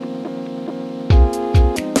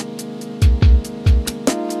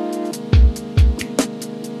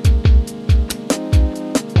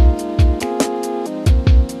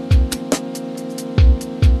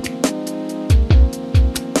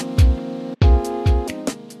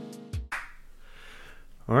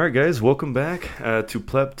All right, guys, welcome back to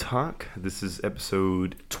Pleb Talk. This is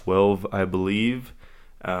episode 12, I believe.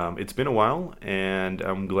 It's been a while, and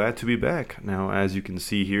I'm glad to be back. Now, as you can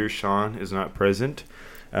see here, Sean is not present.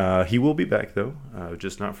 He will be back, though,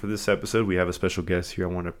 just not for this episode. We have a special guest here.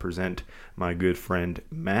 I want to present my good friend,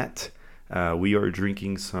 Matt. We are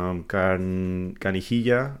drinking some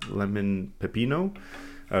canijilla lemon pepino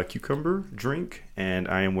cucumber drink, and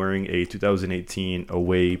I am wearing a 2018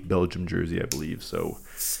 away Belgium jersey, I believe. So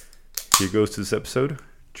here goes to this episode.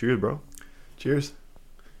 Cheers, bro. Cheers.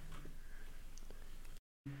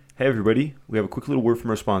 Hey, everybody. We have a quick little word from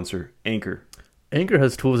our sponsor, Anchor. Anchor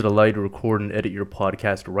has tools that allow you to record and edit your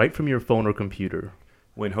podcast right from your phone or computer.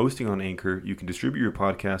 When hosting on Anchor, you can distribute your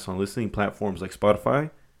podcast on listening platforms like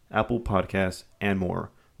Spotify, Apple Podcasts, and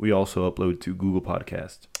more. We also upload to Google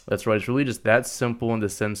Podcasts. That's right. It's really just that simple in the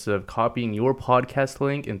sense of copying your podcast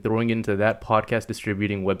link and throwing it into that podcast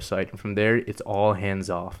distributing website. And from there, it's all hands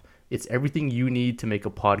off. It's everything you need to make a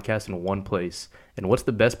podcast in one place. And what's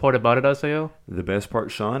the best part about it, Asael? The best part,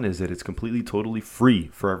 Sean, is that it's completely, totally free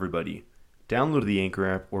for everybody. Download the Anchor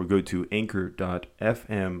app or go to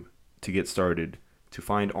anchor.fm to get started. To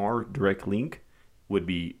find our direct link would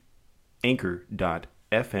be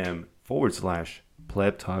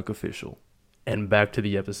anchor.fm/Pleb Talk Official. And back to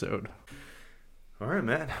the episode. All right,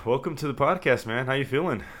 Matt. Welcome to the podcast, man. How you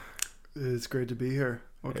feeling? It's great to be here.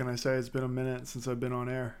 What can I say? It's been a minute since I've been on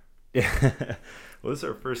air. Yeah. Well, this is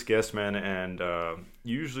our first guest, man, and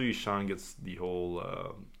usually Sean gets the whole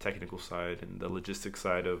technical side and the logistics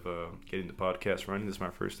side of getting the podcast running. This is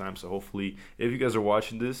my first time, so hopefully, if you guys are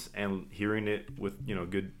watching this and hearing it with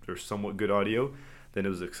good or somewhat good audio, then it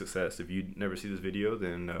was a success. If you never see this video,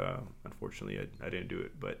 then unfortunately I didn't do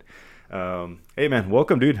it. But hey, man,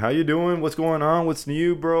 welcome, dude. How you doing? What's going on? What's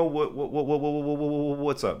new, bro?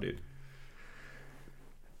 What's up, dude?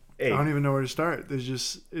 Hey. I don't even know where to start.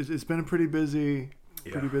 It's been a pretty busy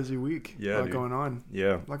week. Yeah, a lot dude. going on.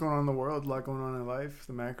 Yeah, a lot going on in the world. A lot going on in life.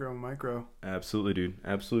 The macro and micro. Absolutely, dude.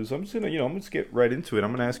 Absolutely. So I'm just gonna get right into it.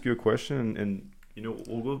 I'm gonna ask you a question, and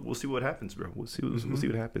we'll see what happens, bro. We'll see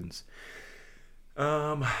what happens.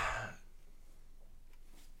 What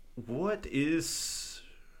is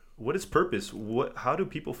purpose? How do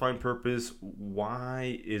people find purpose?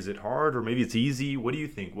 Why is it hard, or maybe it's easy? What do you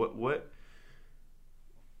think? What?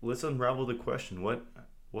 Let's unravel the question. What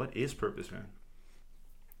is purpose, man?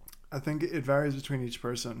 I think it varies between each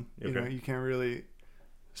person. Okay. You can't really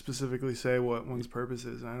specifically say what one's purpose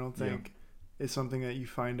is. And I don't think it's something that you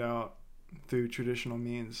find out through traditional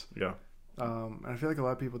means. Yeah. And I feel like a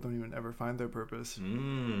lot of people don't even ever find their purpose.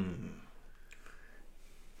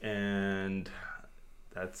 And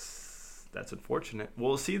that's unfortunate.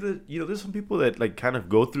 Well, see, there's some people that like kind of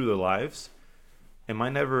go through their lives and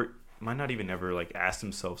might not even ever like ask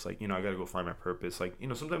themselves like, I gotta go find my purpose. Like,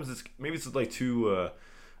 sometimes it's like too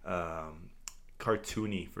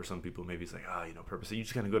cartoony for some people. Maybe it's like, purpose. So you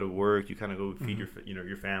just kind of go to work, you kind of go feed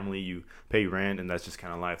your family, you pay rent, and that's just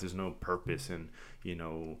kind of life. There's no purpose and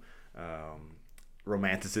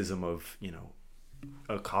romanticism of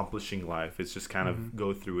accomplishing life. It's just kind of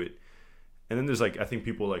go through it. And then there's like, I think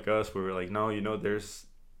people like us where we're like, no, there's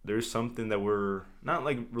something that we're not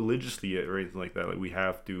like religiously or anything like that. Like we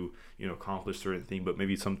have to, accomplish certain thing, but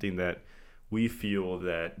maybe something that we feel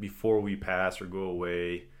that before we pass or go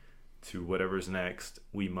away to whatever's next,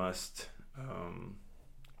 we must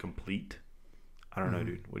complete. I don't know,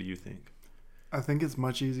 dude. What do you think? I think it's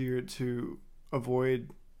much easier to avoid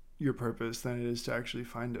your purpose than it is to actually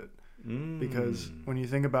find it. Because when you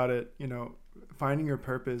think about it, finding your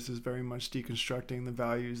purpose is very much deconstructing the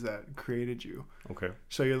values that created you. Okay.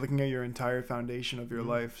 So you're looking at your entire foundation of your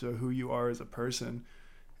life, so who you are as a person,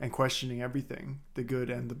 and questioning everything, the good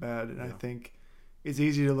and the bad. And I think it's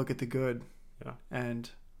easy to look at the good. Yeah. And,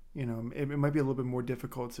 it might be a little bit more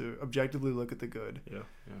difficult to objectively look at the good. Yeah.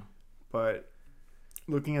 But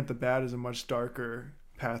looking at the bad is a much darker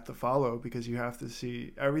path to follow because you have to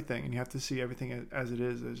see everything, and you have to see everything as it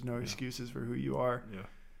is. There's no excuses for who you are. Yeah.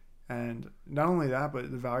 And not only that, but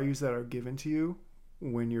the values that are given to you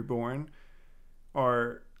when you're born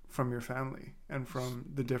are from your family and from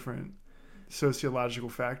the different sociological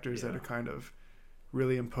factors that are kind of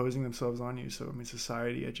really imposing themselves on you. So,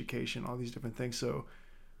 society, education, all these different things. So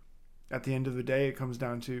at the end of the day, it comes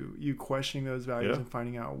down to you questioning those values and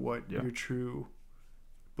finding out what your true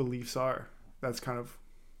beliefs are. That's kind of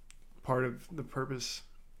part of the purpose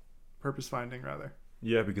finding, rather.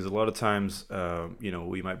 Yeah, because a lot of times,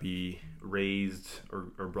 we might be raised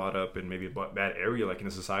or brought up in maybe a bad area, like in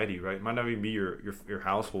a society, right? It might not even be your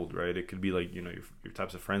household, right? It could be like, your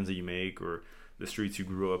types of friends that you make or the streets you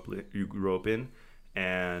grew up in.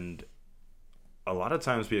 And a lot of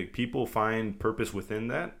times people find purpose within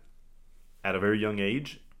that at a very young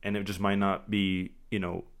age, and it just might not be,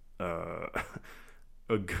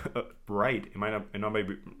 right. It not might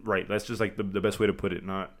be right. That's just like the best way to put it.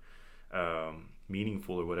 Not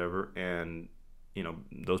meaningful or whatever. And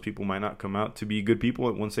those people might not come out to be good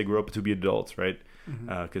people once they grow up to be adults, right?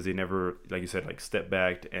 Because they never, like you said, like stepped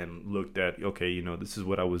back and looked at, okay, this is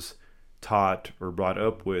what I was taught or brought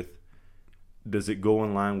up with. Does it go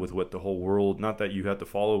in line with what the whole world? Not that you have to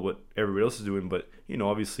follow what everybody else is doing, but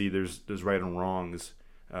obviously there's right and wrongs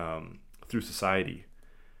through society.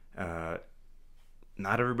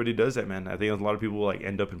 Not everybody does that, man. I think a lot of people like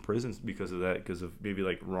end up in prisons because of that, because of maybe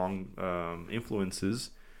like wrong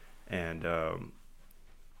influences, and I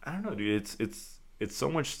don't know, dude. It's so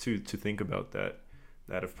much to think about that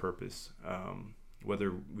of purpose,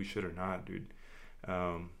 whether we should or not, dude.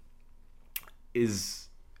 Is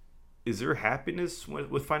there happiness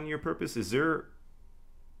with finding your purpose?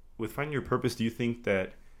 With finding your purpose, do you think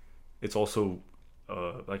that it's also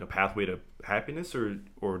like a pathway to happiness,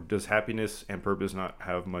 or does happiness and purpose not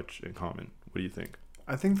have much in common? What do you think?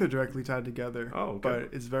 I think they're directly tied together. Oh, okay. But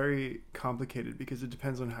it's very complicated because it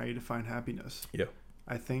depends on how you define happiness. Yeah.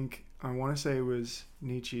 I want to say it was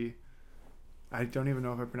Nietzsche. I don't even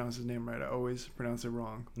know if I pronounced his name right. I always pronounce it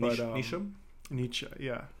wrong. Nietzsche,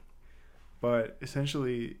 yeah. But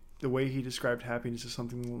essentially, the way he described happiness is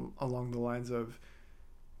something along the lines of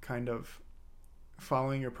kind of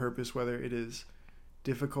following your purpose, whether it is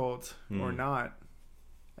difficult or not,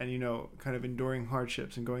 and kind of enduring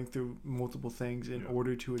hardships and going through multiple things in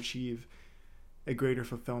order to achieve a greater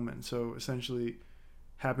fulfillment. So essentially,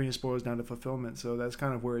 happiness boils down to fulfillment. So that's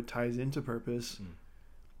kind of where it ties into purpose.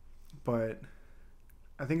 But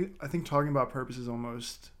I think talking about purpose is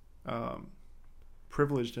almost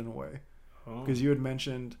privileged in a way, because you had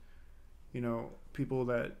mentioned people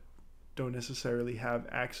that don't necessarily have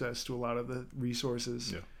access to a lot of the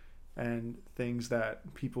resources and things that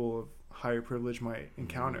people of higher privilege might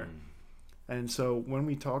encounter. And so when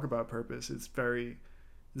we talk about purpose, it's a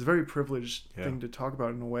very privileged thing to talk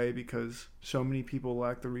about in a way, because so many people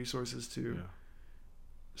lack the resources to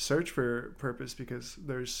search for purpose, because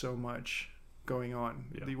there's so much going on.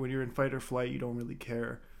 When you're in fight or flight, you don't really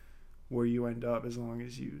care where you end up as long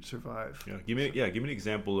as you survive. Give me an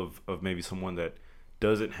example of maybe someone that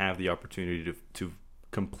doesn't have the opportunity to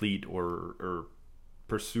complete or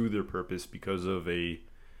pursue their purpose because of a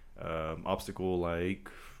obstacle, like,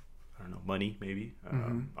 I don't know, money, maybe,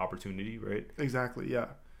 opportunity, right? Exactly. Yeah.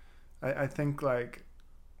 I think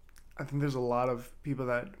there's a lot of people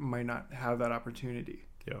that might not have that opportunity.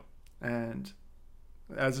 Yeah. And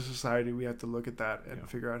as a society, we have to look at that and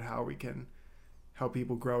figure out how we can help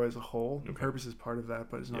people grow as a whole. Okay. Purpose is part of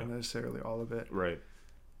that, but it's not necessarily all of it. Right.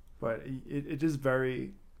 But it is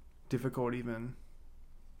very difficult, even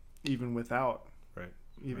without, right,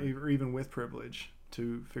 even with privilege,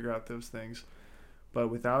 to figure out those things. But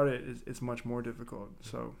without it, it's much more difficult.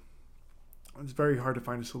 So it's very hard to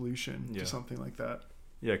find a solution to something like that.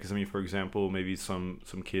 Yeah, because for example, maybe some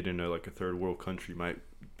kid in a third world country might,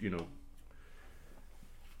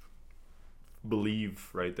 believe,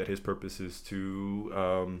 right, that his purpose is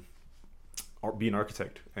to be an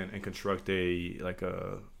architect and construct a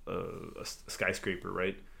skyscraper,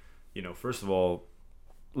 right? First of all,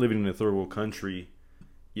 living in a third world country,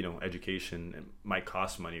 education might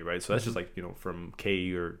cost money, right? So that's just from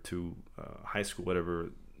K or to high school,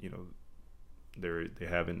 whatever they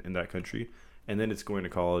have in that country, and then it's going to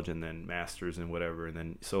college and then masters and whatever, and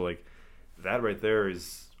then so that right there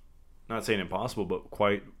is not saying impossible, but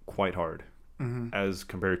quite hard as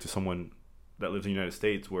compared to someone that lives in the United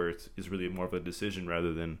States, where it's really more of a decision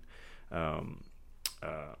rather than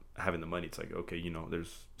having the money. It's like, okay,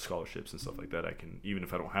 there's scholarships and stuff like that. I can, even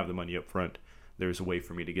if I don't have the money up front, there's a way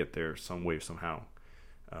for me to get there some way, somehow.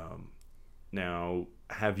 Now,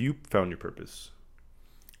 have you found your purpose?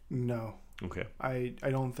 No. Okay. I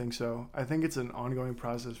don't think so. I think it's an ongoing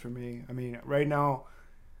process for me. Right now,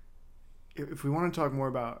 if we want to talk more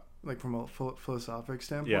about from a philosophic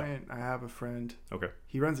standpoint, I have a friend. Okay.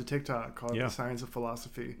 He runs a TikTok called The Science of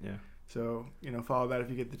Philosophy. Yeah. So, follow that if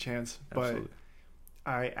you get the chance. Absolutely. But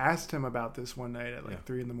I asked him about this one night at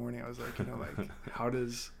 3 a.m. I was like, how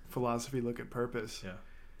does philosophy look at purpose? Yeah.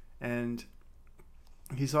 And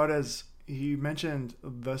he saw it as, he mentioned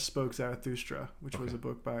Thus Spoke Zarathustra, which was a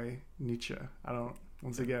book by Nietzsche.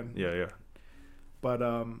 Yeah.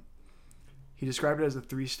 But he described it as a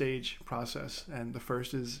 3-stage process. And the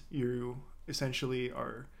first is you essentially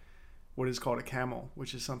are what is called a camel,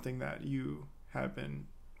 which is something that you have been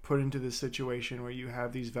put into this situation where you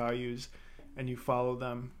have these values and you follow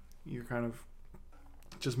them. You're kind of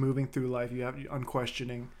just moving through life. You have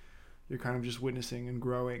unquestioning. You're kind of just witnessing and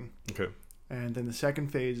growing. Okay. And then the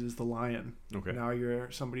second phase is the lion. Okay. Now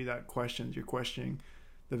you're somebody that questions. You're questioning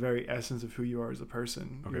the very essence of who you are as a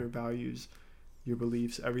person, Okay. your values, your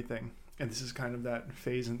beliefs, everything. And this is kind of that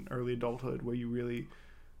phase in early adulthood where you really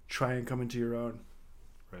try and come into your own.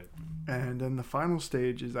 Right. And then the final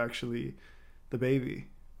stage is actually the baby,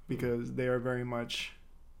 because they are very much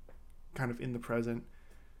kind of in the present.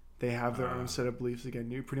 They have their own set of beliefs.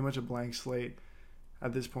 Again, you're pretty much a blank slate.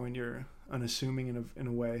 At this point, you're unassuming in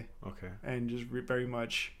a way, Okay. and just very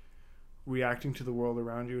much reacting to the world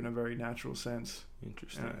around you in a very natural sense.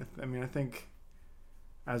 Interesting. And I mean, I think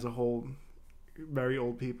as a whole, very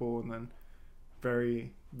old people and then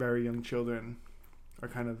very, very young children are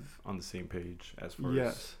kind of on the same page as far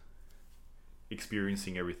yes. as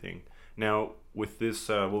experiencing everything. Now, with this,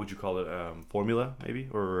 what would you call it? Formula, maybe?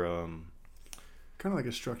 Or Kind of like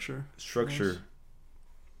a structure. structure. Yes.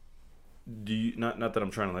 Do you, not that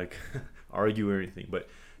I'm trying to like argue or anything, but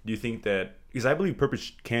do you think that, because I believe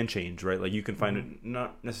purpose can change, right? Like you can find Mhm. it,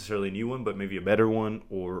 not necessarily a new one, but maybe a better one,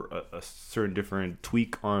 or a certain different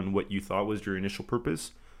tweak on what you thought was your initial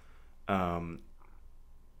purpose. I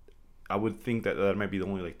would think that might be the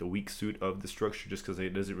only like the weak suit of the structure, just because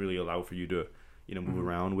it doesn't really allow for you to, move Mhm.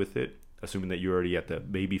 around with it, assuming that you're already at the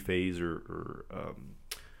baby phase or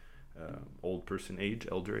old person age,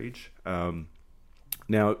 elder age.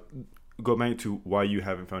 Now, go back to why you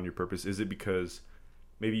haven't found your purpose. Is it because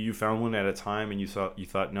maybe you found one at a time and you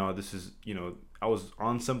thought, no, this is, I was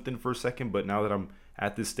on something for a second, but now that I'm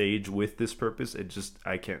at this stage with this purpose,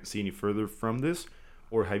 I can't see any further from this?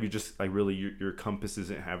 Or have you just like really your compass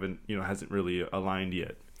hasn't really aligned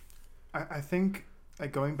yet? I think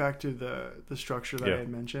like going back to the structure that I had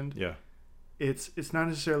mentioned, Yeah. it's not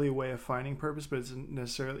necessarily a way of finding purpose, but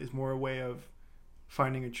it's more a way of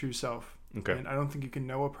finding a true self. Okay. And I don't think you can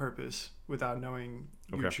know a purpose without knowing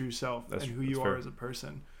your true self and who you are as a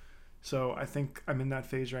person. So I think I'm in that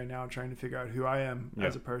phase right now, trying to figure out who I am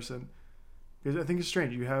as a person. Because I think it's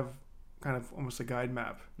strange. You have kind of almost a guide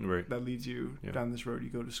map that leads you down this road. You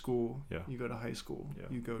go to school, you go to high school,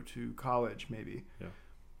 you go to college maybe. Yeah.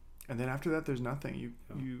 And then after that, there's nothing.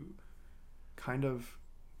 You kind of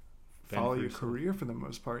follow your career for the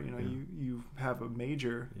most part. You have a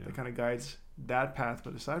major that kind of guides that path,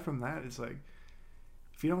 but aside from that, it's like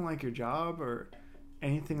if you don't like your job or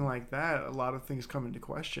anything like that, a lot of things come into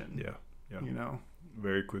question.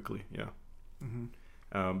 Very quickly.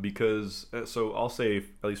 Mm-hmm. Because so I'll say,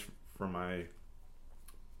 at least from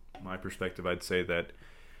my perspective, I'd say that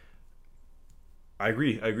I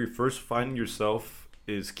agree. First, finding yourself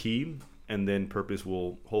is key, and then purpose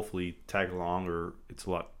will hopefully tag along, or it's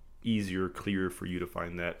a lot easier, clearer for you to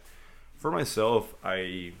find that. For myself,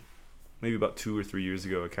 maybe about 2 or 3 years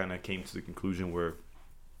ago, I kind of came to the conclusion where,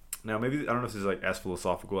 now maybe, I don't know if this is like as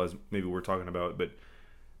philosophical as maybe we're talking about, but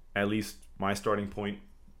at least my starting point,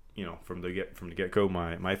 from the get-go,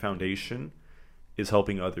 my foundation is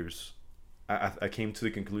helping others. I came to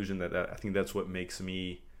the conclusion that I think that's what makes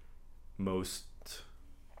me most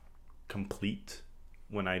complete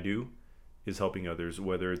when I do, is helping others,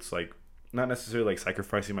 whether it's like not necessarily like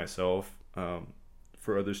sacrificing myself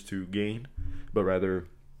for others to gain, but rather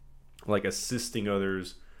like assisting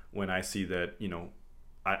others when I see that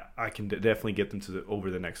I can definitely get them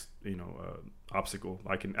over the next obstacle.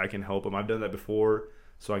 I can help them. I've done that before,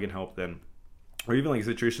 so I can help them. Or even like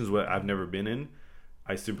situations where I've never been in,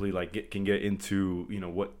 I simply like can get into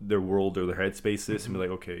what their world or their headspace is, and be like,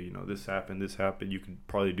 okay, this happened, you can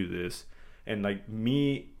probably do this. And like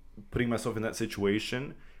me putting myself in that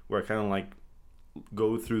situation where I kind of like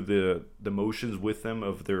go through the motions with them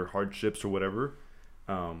of their hardships or whatever,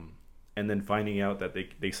 and then finding out that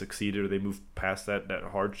they succeeded or they moved past that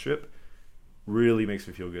hardship really makes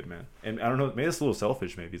me feel good, man. And I don't know, maybe it's a little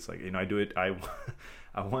selfish. Maybe it's like, I do it, I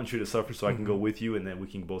want you to suffer so I can go with you, and then we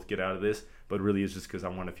can both get out of this. But really, it's just because I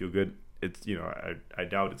want to feel good. It's I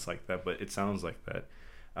doubt it's like that, but it sounds like that.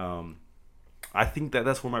 I think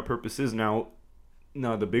that's where my purpose is now.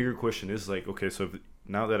 The bigger question is like, okay, so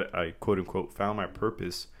now that I quote unquote found my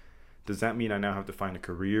purpose, does that mean I now have to find a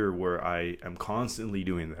career where I am constantly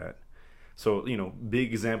doing that? So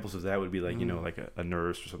big examples of that would be like like a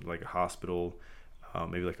nurse or something, like a hospital,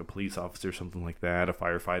 maybe like a police officer or something like that, a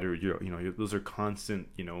firefighter. Those are constant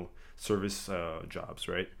service jobs,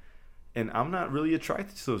 right? And I'm not really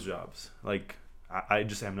attracted to those jobs. Like I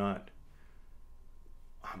just am not.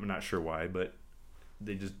 I'm not sure why, but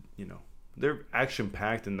they just they're action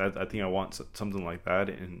packed, and that I think I want something like that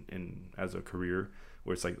in as a career,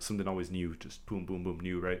 where it's like something always new, just boom boom boom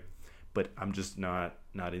new, right? But I'm just not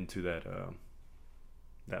into that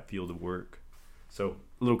that field of work. So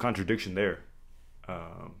a little contradiction there.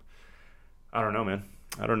 I don't know, man.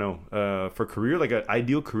 I don't know. For career, like an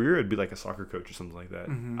ideal career, it'd be like a soccer coach or something like that.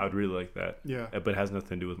 I would really like that. Yeah. But it has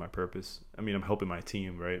nothing to do with my purpose. I mean, I'm helping my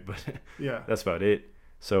team, right? But Yeah. that's about it.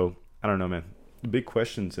 So I don't know, man. Big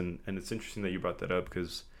questions, and it's interesting that you brought that up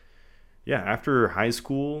because, yeah, after high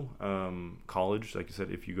school, college, like you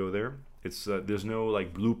said, if you go there, it's there's no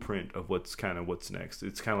like blueprint of what's next.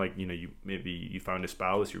 It's kind of like, you know, you found a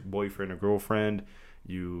spouse, your boyfriend or girlfriend,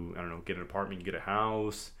 I don't know, get an apartment, you get a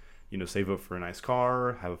house, you know, save up for a nice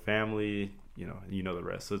car, have a family, you know the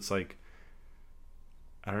rest. So it's like,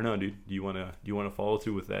 I don't know, dude. Do you wanna follow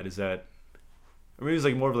through with that? Is that, or maybe it's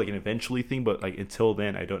like more of like an eventually thing, but like until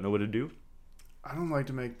then, I don't know what to do. I don't like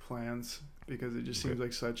to make plans because it just seems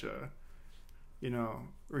like such a, you know,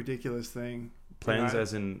 ridiculous thing. Plans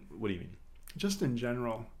as in, what do you mean? Just in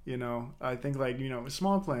general, you know. I think like, you know,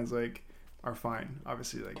 small plans like are fine.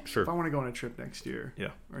 Obviously, like Sure. if I want to go on a trip next year, Yeah.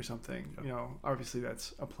 or something, you know, obviously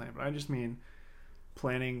that's a plan. But I just mean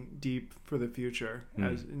planning deep for the future,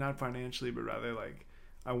 as not financially, but rather like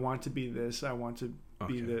I want to be this. I want to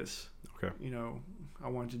be this. Okay. You know, I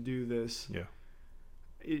want to do this. Yeah.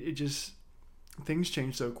 It just, things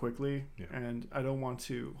change so quickly, Yeah. and I don't want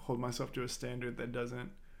to hold myself to a standard that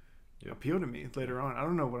doesn't appeal to me later on. I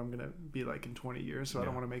don't know what I'm going to be like in 20 years, so I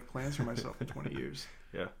don't want to make plans for myself in 20 years.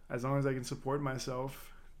 Yeah. As long as I can support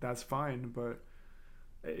myself, that's fine, but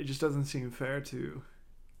it just doesn't seem fair to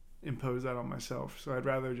impose that on myself. So I'd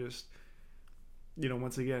rather just, you know,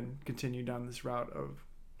 once again, continue down this route of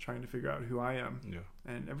trying to figure out who I am. Yeah.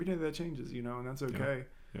 And every day that changes, you know, and that's okay.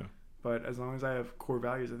 Yeah. But as long as I have core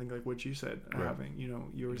values, I think like what you said, Right. having, you know,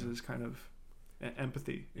 yours is kind of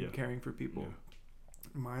empathy and caring for people. Yeah.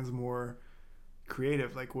 Mine's more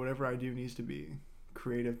creative. Like whatever I do needs to be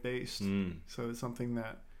creative based. So it's something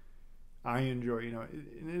that I enjoy, you know,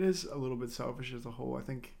 and it is a little bit selfish as a whole. I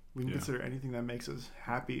think we can consider anything that makes us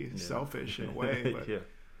happy selfish in a way, but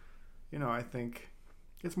you know, I think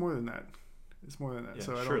it's more than that. It's more than that. Yeah,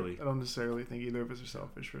 so I don't necessarily think either of us are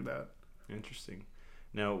selfish for that. Interesting.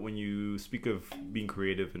 Now, when you speak of being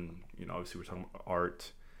creative, and you know, obviously we're talking about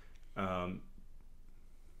art.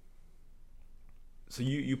 So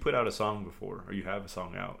you put out a song before, or you have a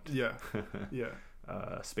song out. Yeah. Yeah.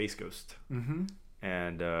 Space Ghost. Mm-hmm.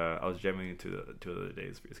 And I was jamming into the other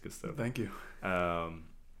day, Space Ghost stuff. Thank you.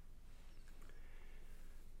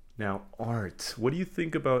 Now, art. What do you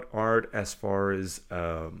think about art as far as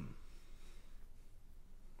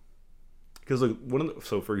because look,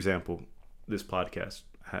 so for example, this podcast,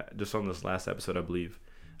 just on this last episode, I believe,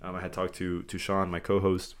 I had talked to Sean, my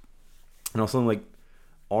co-host, and also like,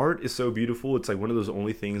 art is so beautiful. It's like one of those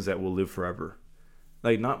only things that will live forever.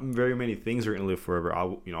 Like not very many things are gonna live forever.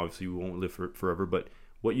 You know, obviously we won't live forever, but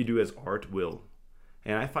what you do as art will.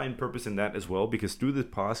 And I find purpose in that as well, because through this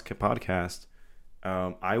podcast,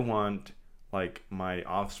 I want like my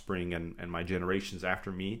offspring and my generations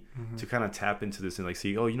after me to kind of tap into this and like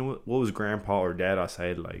see, oh, you know what was grandpa or dad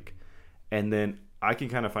outside like, and then I can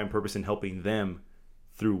kind of find purpose in helping them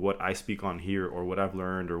through what I speak on here or what I've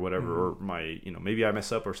learned or whatever, or my, you know, maybe I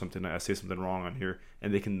mess up or something, I say something wrong on here,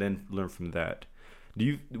 and they can then learn from that.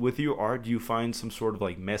 With your art, do you find some sort of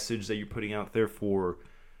like message that you're putting out there for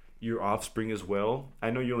your offspring as well?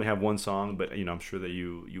 I know you only have one song, but you know, I'm sure that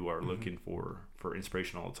you are looking for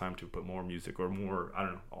inspiration all the time to put more music or more, I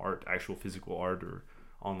don't know, art, actual physical art or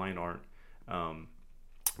online art.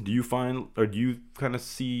 Do you find, or do you kind of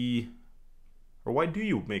see, or why do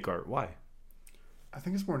you make art? Why? I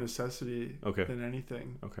think it's more necessity than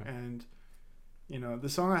anything. Okay. And you know, the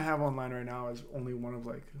song I have online right now is only one of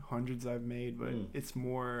like hundreds I've made, but it's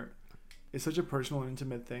such a personal and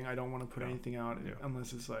intimate thing. I don't want to put anything out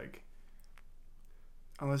unless it's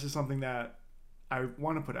something that I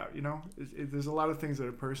want to put out, you know? There's a lot of things that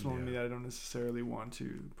are personal to me that I don't necessarily want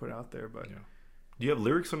to put out there, but... Yeah. Do you have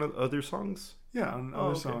lyrics on other songs? Yeah, on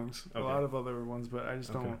other songs. A lot of other ones, but I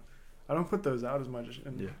just don't... I don't put those out as much.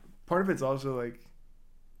 And part of it's also like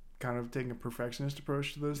kind of taking a perfectionist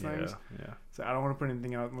approach to those things. Yeah. So I don't want to put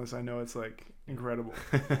anything out unless I know it's like incredible.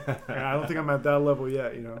 And I don't think I'm at that level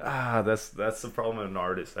yet, you know? That's the problem with an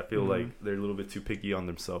artist. I feel like they're a little bit too picky on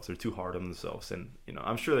themselves. They're too hard on themselves. And, you know,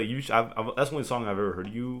 I'm sure that that's the only song I've ever heard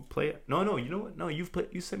you play it. No, you know what? No, you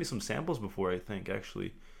sent me some samples before, I think,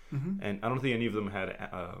 actually. And I don't think any of them had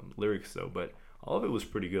lyrics, though, but all of it was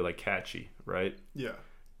pretty good, like catchy, right? Yeah.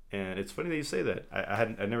 And it's funny that you say that.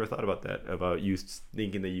 I never thought about that, about you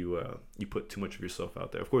thinking that you put too much of yourself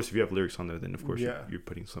out there. Of course, if you have lyrics on there, then of course you're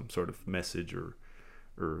putting some sort of message or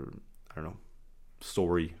I don't know,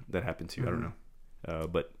 story that happened to you. I don't know.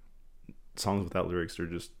 But songs without lyrics are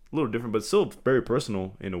just a little different, but still very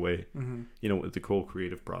personal in a way. Mm-hmm. You know, with the whole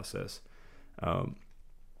creative process.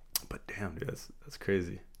 But damn, dude, that's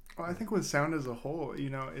crazy. Well, I think with sound as a whole, you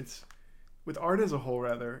know, it's with art as a whole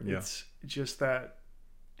rather. Yeah. It's just that,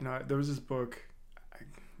 you know, there was this book.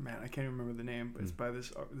 I can't even remember the name, but it's by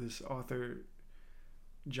this author,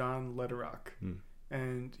 John Letterock.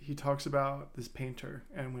 And he talks about this painter,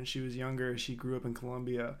 and when she was younger, she grew up in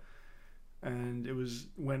Colombia, and it was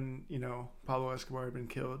when, you know, Pablo Escobar had been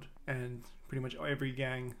killed, and pretty much every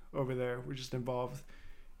gang over there were just involved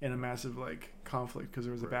in a massive like conflict because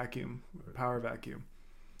there was a vacuum, power vacuum.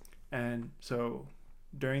 And so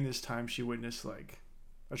during this time, she witnessed like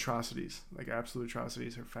atrocities, like absolute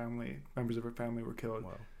atrocities. Her family, members of her family were killed,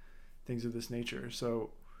 things of this nature.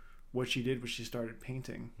 So what she did was she started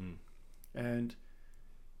painting. And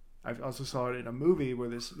I also saw it in a movie where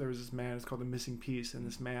there was this man, it's called The Missing Piece, and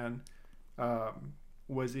this man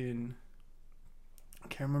was in, I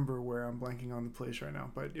can't remember where, I'm blanking on the place right now,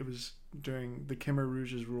 but it was during the Khmer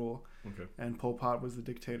Rouge's rule, and Pol Pot was the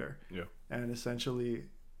dictator. And essentially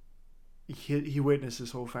he witnessed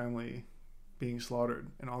his whole family being slaughtered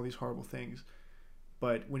and all these horrible things.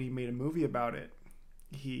 But when he made a movie about it,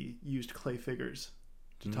 he used clay figures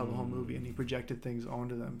to tell the whole movie, and he projected things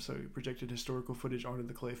onto them. So he projected historical footage onto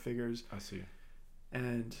the clay figures. I see.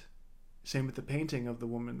 And same with the painting of the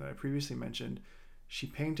woman that I previously mentioned. She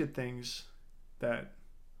painted things that...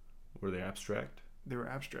 Were they abstract? They were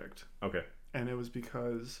abstract. Okay. And it was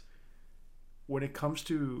because when it comes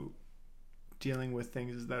to dealing with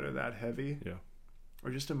things that are that heavy,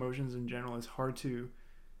 or just emotions in general, it's hard to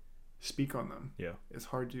speak on them. It's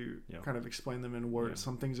hard to kind of explain them in words.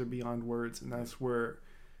 Some things are beyond words, and that's where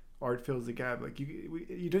art fills the gap. Like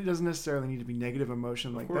it doesn't necessarily need to be negative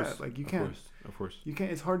emotion like that. Like you can't. Of course. You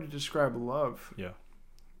can't. It's hard to describe love. Yeah.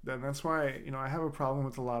 And that's why, you know, I have a problem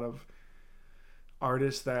with a lot of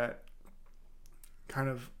artists that kind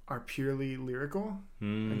of are purely lyrical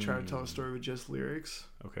and try to tell a story with just lyrics.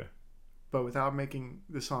 Okay. But without making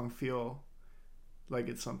the song feel like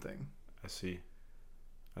it's something. I see.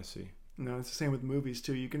 You know, it's the same with movies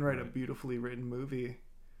too. You can write a beautifully written movie,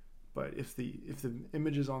 but if the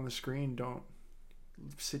images on the screen don't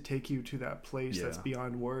take you to that place that's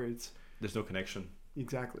beyond words, there's no connection.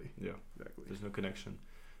 Exactly. There's no connection.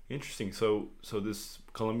 Interesting. So this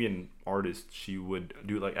Colombian artist, she would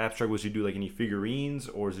do like abstract. Would she do like any figurines,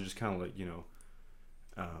 or is it just kind of like, you know,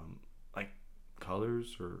 like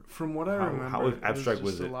colors? Or from what I remember, how abstract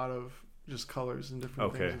was it? A lot of just colors and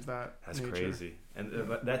different things of that. That's nature. crazy. And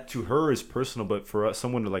that to her is personal, but for us,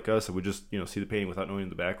 someone like us that would just, you know, see the painting without knowing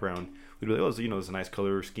the background, we'd be like, oh, you know, it's a nice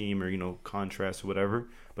color scheme, or, you know, contrast or whatever.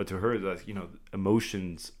 But to her, that's, you know,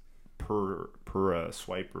 emotions per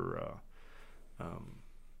swipe or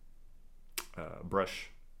brush.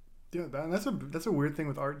 Yeah, that's a weird thing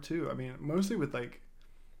with art too. I mean, mostly with like,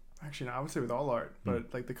 actually, no, I would say with all art,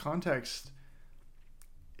 but like the context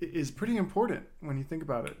is pretty important when you think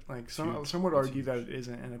about it. Like some would argue that it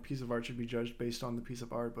isn't, and a piece of art should be judged based on the piece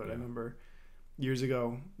of art. But I remember years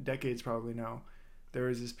ago, decades probably now, there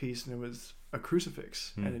was this piece, and it was a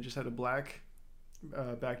crucifix, and it just had a black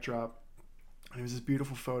backdrop, and it was this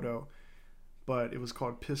beautiful photo, but it was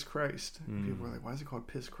called Piss Christ. And people were like, why is it called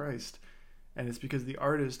Piss Christ? And it's because the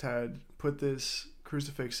artist had put this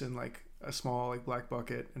crucifix in like a small like black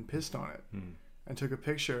bucket and pissed on it. And took a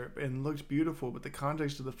picture and looked beautiful, but the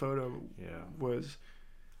context of the photo was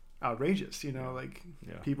outrageous. You know, like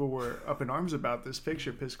people were up in arms about this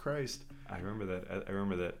picture, Piss Christ. I remember that.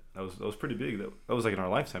 That was pretty big. That was like in our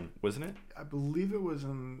lifetime, wasn't it? I believe it was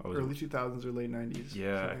in early 2000s or late 90s.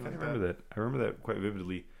 Yeah, I remember that. I remember that quite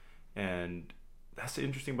vividly. And that's the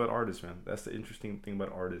interesting about artists, man. That's the interesting thing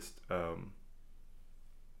about artists.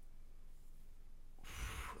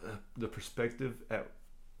 The perspective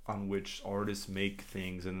on which artists make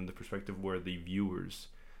things, and then the perspective where the viewers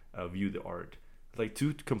view the art, like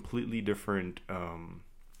two completely different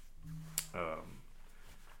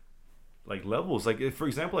like levels. Like for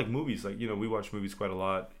example, like movies, like, you know, we watch movies quite a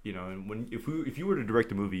lot, you know, and if you were to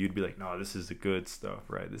direct a movie, you'd be like, no, this is the good stuff,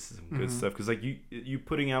 right? This is some good stuff, because like you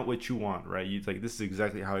putting out what you want, right? You like, this is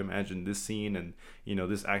exactly how I imagined this scene, and, you know,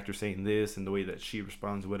 this actor saying this and the way that she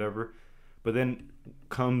responds, whatever. But then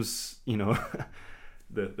comes, you know,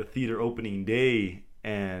 the theater opening day,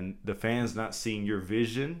 and the fans not seeing your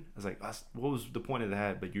vision. I was like, what was the point of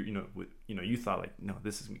that? But you thought like, no,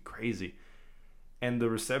 this is crazy. And the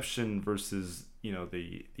reception versus, you know,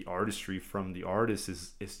 the artistry from the artist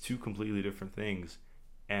is two completely different things,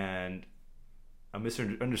 and a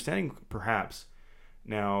misunderstanding perhaps.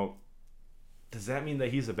 Now, does that mean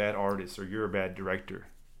that he's a bad artist or you're a bad director?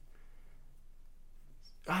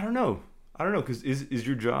 I don't know. I don't know, because is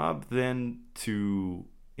your job then to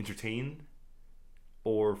entertain,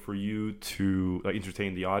 or for you to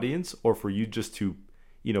entertain the audience, or for you just to,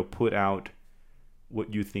 put out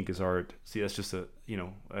what you think is art? See, that's just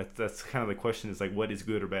that's kind of the question, is like, what is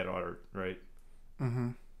good or bad art, right? Mm-hmm.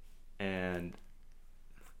 And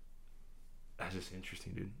that's just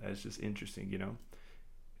interesting, dude. That's just interesting,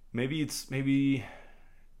 maybe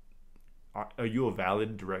are you a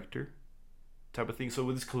valid director type of thing? So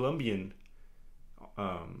with this Colombian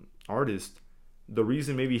artist, the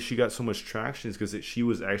reason maybe she got so much traction is because she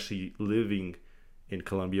was actually living in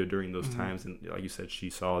Colombia during those times, and like you said, she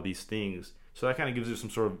saw these things, so that kind of gives her some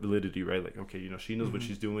sort of validity, right? Like, okay, she knows what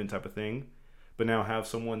she's doing, type of thing. But now have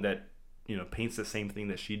someone that paints the same thing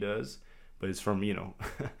that she does, but it's from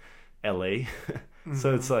LA.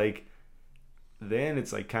 So it's like, then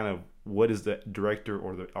it's like, kind of, what is the director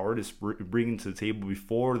or the artist bringing to the table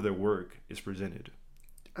before their work is presented?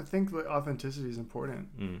 I think the authenticity is important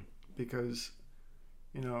because,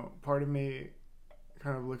 part of me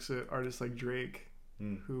kind of looks at artists like Drake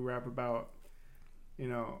who rap about,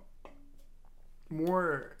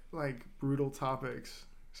 more like brutal topics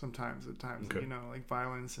sometimes at times, Okay. like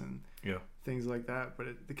violence and Yeah. things like that. But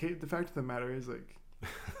the fact of the matter is, like,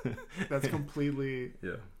 that's completely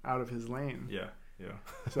out of his lane. Yeah.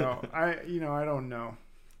 So I don't know,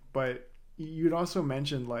 but you'd also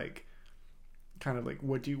mentioned, like, kind of like,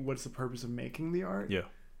 what's the purpose of making the art? Yeah.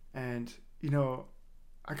 And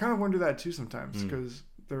I kind of wonder that too sometimes, because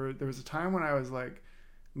there was a time when I was like,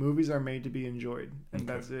 movies are made to be enjoyed, and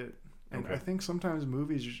that's it. And I think sometimes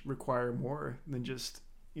movies just require more than just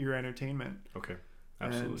your entertainment. Okay.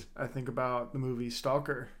 Absolutely. And I think about the movie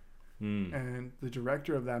Stalker, and the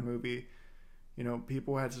director of that movie.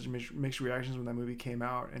 People had such mixed reactions when that movie came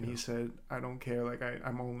out, and he said, "I don't care. Like,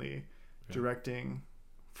 I'm only directing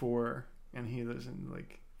for," and he lives in,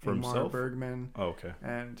 like, for Ingmar himself? Bergman Okay.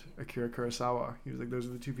 and Akira Kurosawa. He was like, those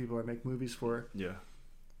are the two people I make movies for. Yeah.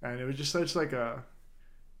 And it was just such, like, a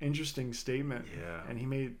interesting statement. Yeah. And he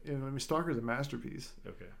made, Stalker's a masterpiece.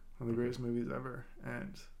 Okay. One of the greatest movies ever.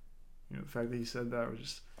 And, the fact that he said that was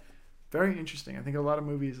just very interesting. I think a lot of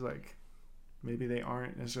movies, like, maybe they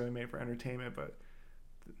aren't necessarily made for entertainment, but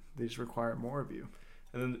they just require more of you.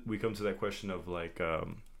 And then we come to that question of, like,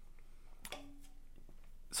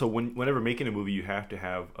 so whenever making a movie, you have to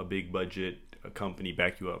have a big budget, a company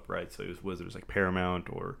back you up, right? So whether it's like Paramount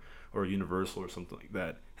or Universal or something like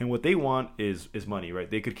that. And what they want is money, right?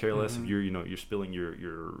 They could care less if you're spilling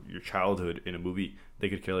your childhood in a movie. They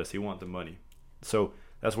could care less. They want the money. So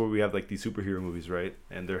that's where we have, like, these superhero movies, right?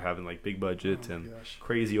 And they're having, like, big budgets and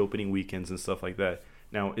crazy opening weekends and stuff like that.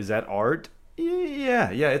 Now, is that art?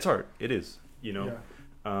 Yeah, it's art. It is, Yeah.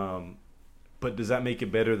 But does that make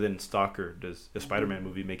it better than Stalker? Does a Spider-Man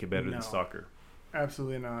movie make it better than Stalker?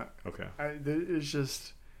 Absolutely not. Okay. It's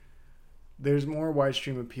just, there's more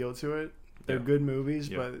widestream appeal to it. They're good movies,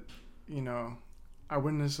 but, I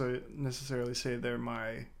wouldn't necessarily say they're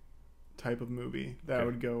my type of movie that I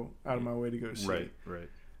would go out of my way to go see. Right.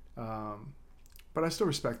 But I still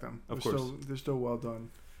respect them. Of course. They're still well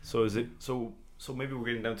done. So is it so maybe we're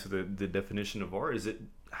getting down to the definition of art. Is it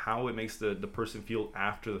how it makes the person feel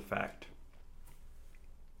after the fact?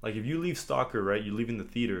 Like, if you leave Stalker, right, you leave in the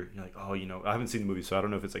theater, you're like, oh, I haven't seen the movie, so I don't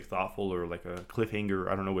know if it's, like, thoughtful or, like, a cliffhanger.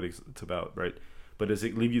 I don't know what it's about, right? But does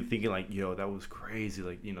it leave you thinking, like, yo, that was crazy,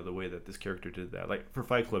 like, the way that this character did that? Like, for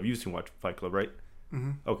Fight Club, you used to watch Fight Club, right?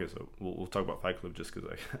 Mm-hmm. Okay, so we'll talk about Fight Club just because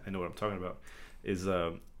I know what I'm talking about. Is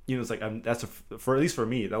it's like, for at least for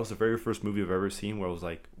me, that was the very first movie I've ever seen where I was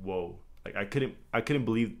like, whoa, like, I couldn't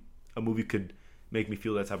believe a movie could make me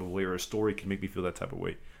feel that type of way, or a story could make me feel that type of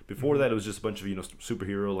way. Before that, it was just a bunch of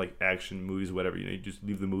superhero, like, action movies, whatever. You just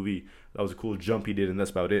leave the movie. That was a cool jump he did, and that's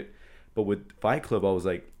about it. But with Fight Club, I was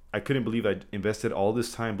like, I couldn't believe I invested all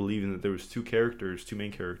this time believing that there was two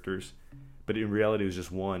main characters, but in reality, it was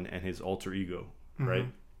just one and his alter ego, right?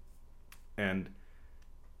 And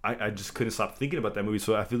I just couldn't stop thinking about that movie.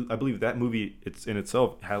 So I believe that movie, it's in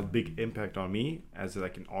itself, had a big impact on me as,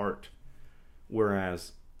 like, an art.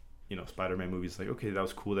 Whereas, Spider-Man movies, like, okay, that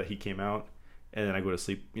was cool that he came out, and then I go to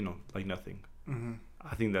sleep, like nothing. Mm-hmm.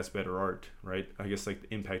 I think that's better art, right? I guess, like,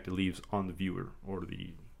 the impact it leaves on the viewer or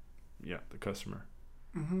the customer.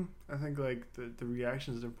 Mm-hmm. I think, like, the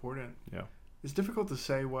reaction is important. Yeah. It's difficult to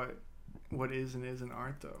say what is and isn't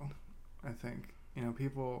art, though. I think,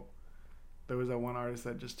 people. There was that one artist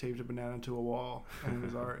that just taped a banana to a wall, and it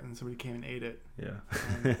was art, and somebody came and ate it. Yeah.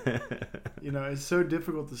 And, it's so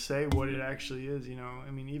difficult to say what it actually is.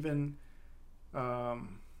 I mean, even,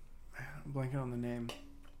 I'm blanking on the name.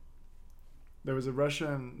 There was a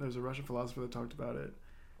Russian philosopher that talked about it,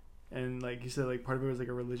 And like you said, like part of it was like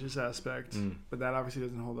a religious aspect, Mm. but that obviously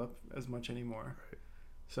doesn't hold up as much anymore. Right.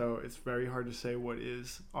 So it's very hard to say what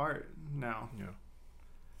is art now. Yeah.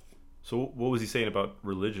 So what was he saying about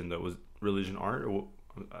religion? That was religion art, or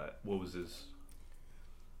what was his?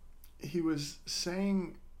 He was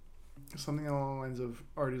saying something along the lines of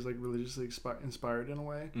art is like religiously inspired in a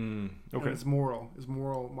way. Okay. And it's moral. It's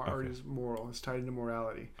moral. Art Okay. is moral. It's tied into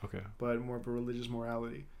morality, Okay. but more of a religious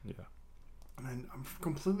morality. Yeah. And I'm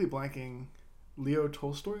completely blanking. Leo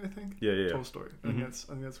Tolstoy, I think. Yeah. Yeah. Tolstoy. I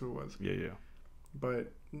think that's who it was. Yeah. Yeah.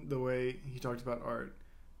 But the way he talked about art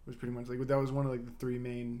was pretty much like that was one of like the three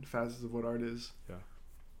main facets of what art is. Yeah.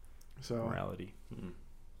 So Morality.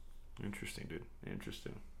 Interesting, dude.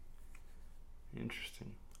 Interesting.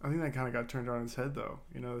 I think that kind of got turned on its head, though.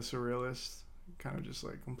 You know, the surrealists kind of just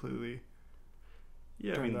like completely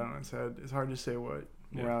turned that on its head. It's hard to say what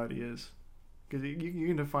morality is, because you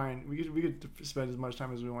can define. We could spend as much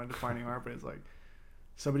time as we want defining art, but it's like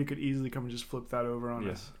somebody could easily come and just flip that over on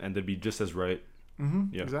us. And they'd be just as right.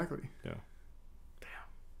 Yeah. Exactly. Yeah.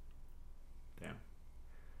 Damn.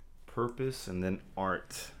 Purpose and then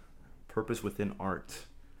art. Purpose within art.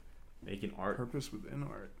 Making art. Purpose within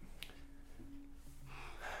art.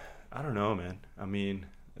 I don't know, man. I mean,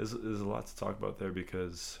 there's a lot to talk about there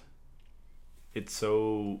because it's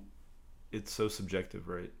so subjective,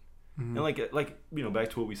 right? Mm-hmm. And like back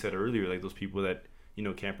to what we said earlier, like those people that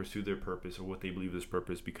can't pursue their purpose or what they believe is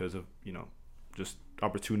purpose because of just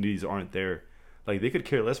opportunities aren't there. Like they could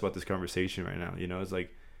care less about this conversation right now. It's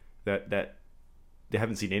like that they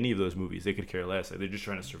haven't seen any of those movies. They could care less. Like they're just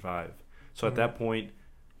trying to survive. So at that point,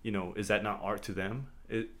 is that not art to them?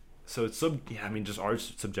 So it's just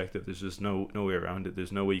art's subjective. There's just no way around it.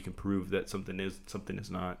 There's no way you can prove that something is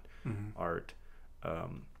not art,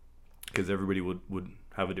 because everybody would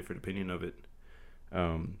have a different opinion of it.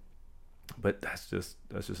 But that's just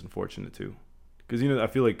unfortunate too, because I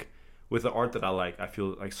feel like with the art that I like, I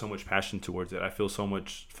feel like so much passion towards it. I feel so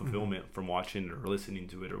much fulfillment from watching it or listening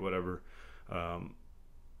to it or whatever.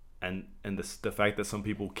 And the fact that some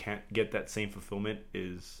people can't get that same fulfillment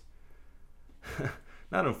is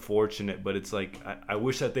not unfortunate, but it's like I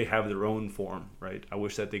wish that they have their own form, right? I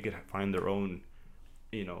wish that they could find their own,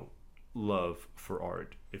 love for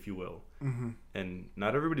art, if you will. And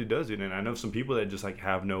not everybody does it. And I know some people that just like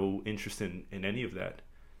have no interest in any of that.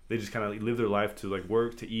 They just kind of like live their life to like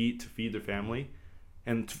work, to eat, to feed their family,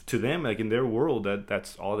 and to them, like in their world,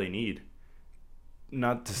 that's all they need.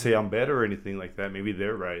 Not to say I'm better or anything like that. Maybe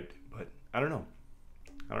they're right, but I don't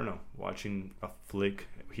know. Watching a flick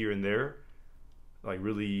here and there, like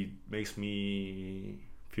really makes me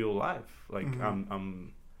feel alive. Like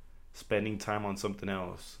I'm spending time on something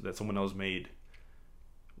else that someone else made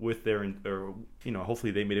with or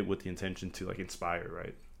hopefully they made it with the intention to like inspire,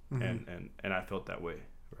 right? And I felt that way.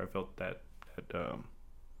 Or I felt that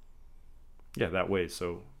way.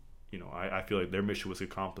 So I feel like their mission was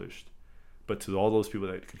accomplished. But to all those people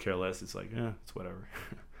that could care less, it's like, it's whatever.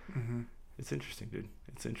 It's interesting, dude.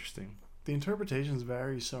 It's interesting. The interpretations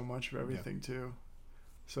vary so much for everything too.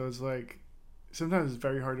 So it's like sometimes it's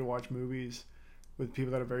very hard to watch movies with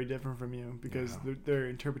people that are very different from you because their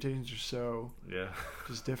interpretations are so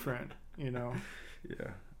just different. Yeah,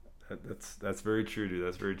 that's very true, dude.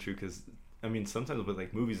 That's very true because I mean sometimes with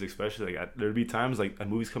like movies, especially like there'd be times like a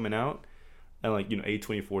movie's coming out and like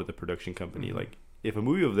A24, the production company, like. If a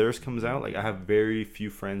movie of theirs comes out, like I have very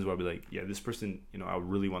few friends where I'll be like, yeah, this person, I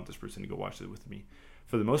really want this person to go watch it with me.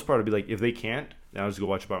 For the most part, I'll be like, if they can't, then I'll just go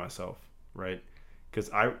watch it by myself, right?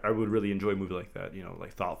 Because I would really enjoy a movie like that,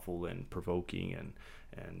 like thoughtful and provoking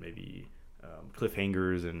and maybe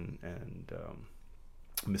cliffhangers and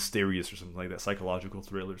mysterious or something like that, psychological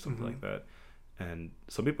thriller or something like that. And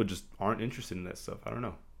some people just aren't interested in that stuff. I don't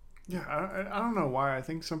know. Yeah, I don't know why. I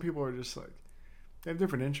think some people are just like, they have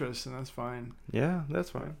different interests, and that's fine. Yeah,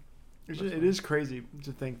 that's fine. It is crazy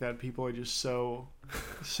to think that people are just so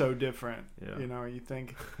different. Yeah. You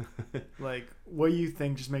think like what you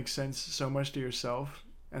think just makes sense so much to yourself,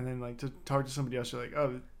 and then like to talk to somebody else, you're like,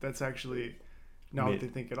 oh, that's actually not what they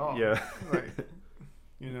think at all. Yeah. Like,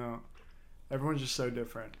 everyone's just so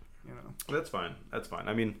different. That's fine.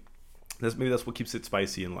 I mean, that's what keeps it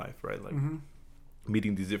spicy in life, right? Like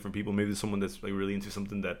meeting these different people. Maybe there's someone that's like really into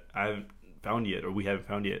something that I haven't found yet or we haven't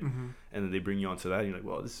found yet, and then they bring you onto that and you're like,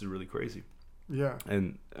 well, this is really crazy.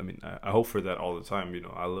 And I mean I hope for that all the time.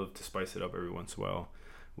 I love to spice it up every once in a while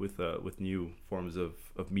with new forms of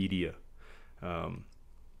media,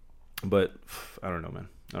 but I don't know, man.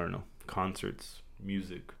 I don't know. Concerts,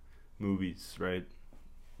 music, movies, right?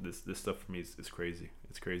 This stuff for me is crazy.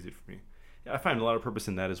 It's crazy for me. I find a lot of purpose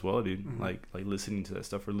in that as well, dude. Mm-hmm. Like listening to that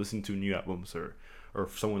stuff or listening to new albums or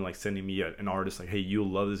if someone like sending me an artist like, hey, you'll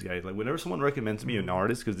love this guy. Like whenever someone recommends me an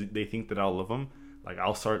artist because they think that I'll love them, like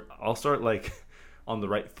I'll start like on the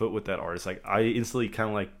right foot with that artist. Like I instantly kind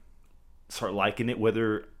of like start liking it.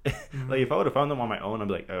 Whether like if I would have found them on my own, I'd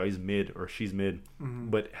be like, oh, he's mid or she's mid.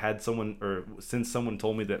 But had someone or since someone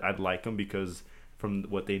told me that I'd like them because from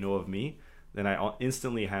what they know of me, then I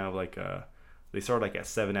instantly have like they start like at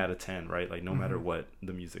 7 out of 10, right? Like no matter what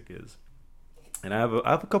the music is. And I have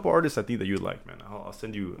a couple artists I think that you'd like, man. I'll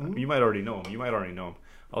send you. You might already know them.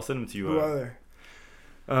 I'll send them to you. Who are they?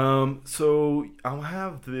 So I'll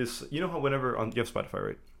have this. You know how whenever you have Spotify,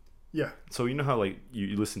 right? Yeah. So you know how like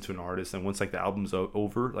you listen to an artist and once like the album's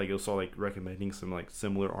over, like it'll start like recommending some like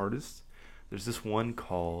similar artists. There's this one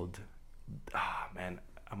called, man,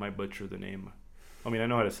 I might butcher the name. I mean, I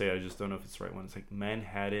know how to say it. I just don't know if it's the right one. It's like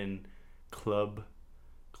Manhattan Club.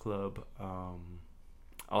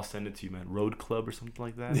 I'll send it to you, man. Road Club or something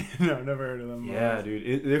like that. No, never heard of them. Yeah,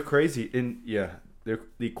 dude, they're crazy. They're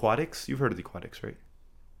the Aquatics. You've heard of the Aquatics, right?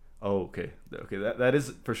 Oh, okay. That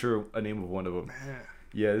is for sure a name of one of them. Man.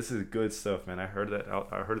 Yeah, this is good stuff, man. I heard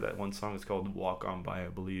that one song. It's called "Walk On By," I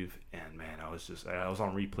believe. And man, I was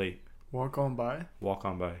on replay. Walk On By? Walk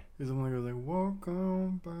On By. Is the one that goes like, walk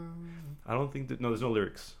on by? I don't think that. No, there's no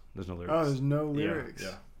lyrics. Oh, there's no lyrics.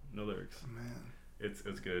 Yeah, no lyrics. Man. It's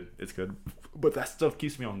good. It's good. But that stuff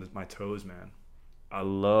keeps me on my toes, man. I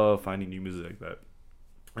love finding new music like that.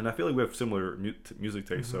 And I feel like we have similar music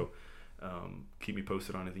taste, so keep me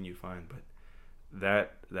posted on anything you find. But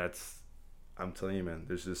that's, I'm telling you, man,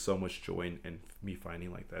 there's just so much joy in me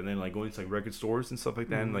finding like that. And then like going to like record stores and stuff like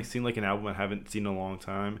that and like seeing like an album I haven't seen in a long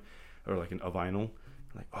time or like a vinyl.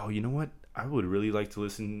 Like, oh, you know what? I would really like to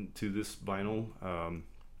listen to this vinyl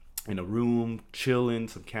in a room, chilling,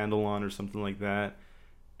 some candle on or something like that.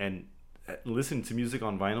 And listening to music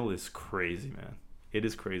on vinyl is crazy, man. It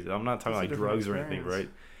is crazy. I'm not talking like drugs or anything, right?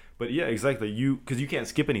 But yeah, exactly. Because you can't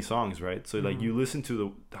skip any songs, right? So like you listen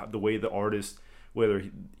to the way the artist, whether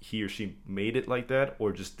he or she made it like that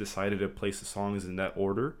or just decided to place the songs in that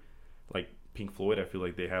order. Like Pink Floyd, I feel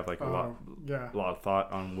like they have like a lot of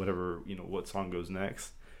thought on whatever, what song goes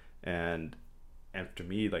next. And to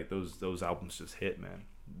me, like those albums just hit, man.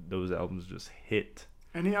 Those albums just hit.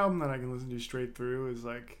 Any album that I can listen to straight through is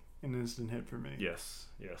like an instant hit for me. Yes.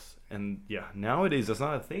 And yeah, nowadays that's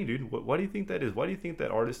not a thing, dude. Why do you think that is? Why do you think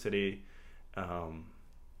that artists today, and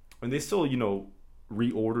they still,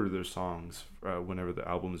 reorder their songs whenever the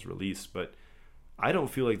album is released, but I don't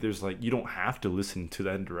feel like there's like, you don't have to listen to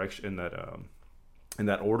that direction in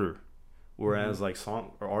that order. Whereas like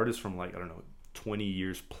song or artists from like, I don't know, 20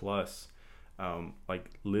 years plus,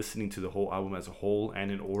 like listening to the whole album as a whole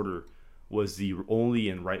and in order was the only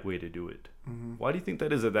and right way to do it. Why do you think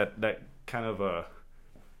that is? That kind of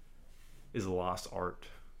is a lost art,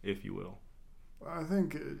 if you will? I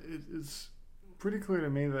think it's pretty clear to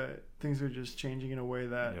me that things are just changing in a way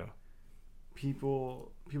that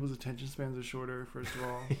people's attention spans are shorter, first of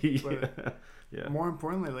all. But more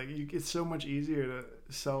importantly, like it's so much easier to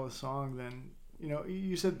sell a song than,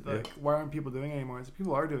 you said like, why aren't people doing it anymore? It's,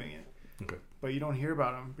 people are doing it. Okay. But you don't hear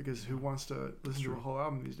about them because who wants to listen to a whole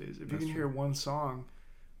album these days? If you can hear one song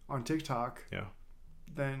on TikTok,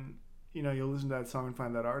 then you'll listen to that song and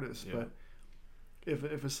find that artist. But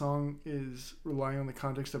if a song is relying on the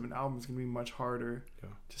context of an album, it's gonna be much harder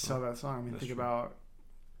to sell that song. I mean, think about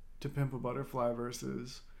To Pimp a Butterfly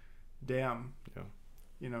versus Damn.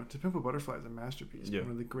 To Pimp a Butterfly is a masterpiece,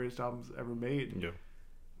 one of the greatest albums ever made.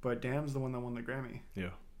 But Damn's the one that won the Grammy.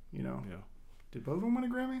 Did both of them win a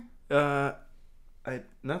Grammy?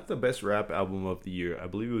 Not the best rap album of the year. I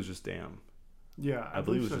believe it was just Damn. Yeah, I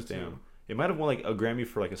believe it was just Damn. It might have won like a Grammy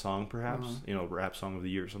for like a song, perhaps. Rap song of the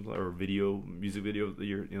year or something, or music video of the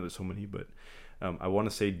year. There's so many, but I want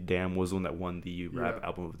to say Damn was the one that won the rap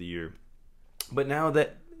album of the year. But now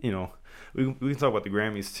that we can talk about the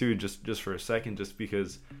Grammys too, just for a second, just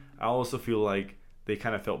because I also feel like they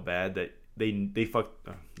kind of felt bad that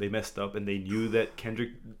they messed up and they knew that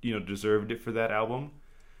Kendrick deserved it for that album,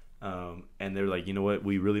 and they're like, you know what,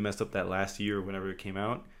 we really messed up that last year whenever it came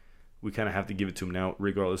out. We kind of have to give it to him now,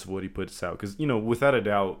 regardless of what he puts out. Because, without a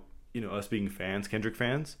doubt, us being fans, Kendrick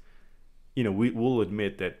fans, we'll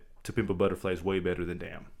admit that To Pimp a Butterfly is way better than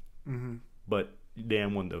Damn. But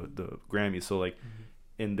Damn won the Grammy. So, like,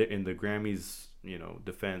 in the Grammys,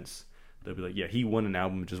 defense, they'll be like, yeah, he won an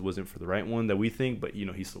album, it just wasn't for the right one that we think, but,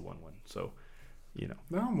 he still won one. So,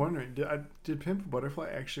 Now I'm wondering, did Pimp a Butterfly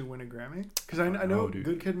actually win a Grammy? Because I know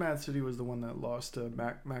Good Kid, Mad City was the one that lost to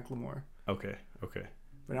Macklemore. Okay.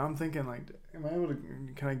 But now I'm thinking, like, am I able to?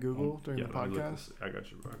 Can I Google during the podcast? I got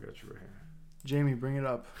you right here. Jamie, bring it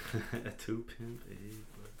up. To Pimp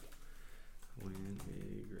a Win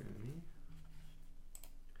a Grammy.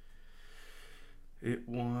 It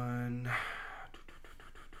won.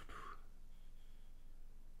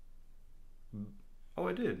 Oh,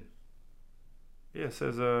 it did. Yeah, it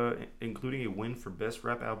says including a win for Best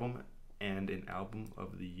Rap Album and an Album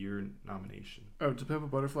of the Year nomination. Oh, To Pimp a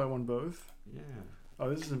Butterfly won both? Yeah. Oh,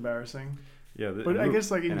 this is embarrassing. Yeah. But I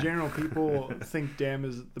guess, like, in general, people think Damn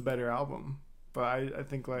is the better album. But I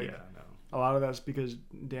think, like, yeah, no. a lot of that's because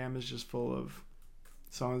Damn is just full of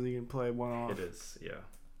songs that you can play one off. It is, yeah.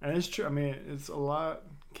 And it's true. I mean, it's a lot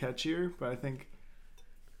catchier, but I think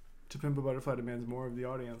To Pimp a Butterfly demands more of the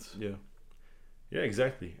audience. Yeah. Yeah,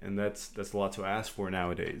 exactly. And that's a lot to ask for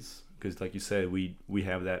nowadays. Because, like you said, we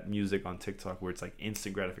have that music on TikTok where it's like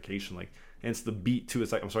instant gratification. Like, and it's the beat too.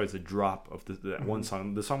 It's like, it's a drop of that one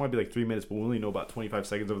song. The song might be like 3 minutes, but we only know about 25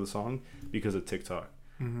 seconds of the song because of TikTok.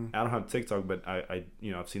 Mm-hmm. I don't have TikTok, but I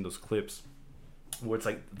I've seen those clips where it's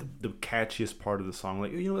like the catchiest part of the song.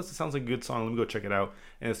 Like, this sounds like a good song. Let me go check it out.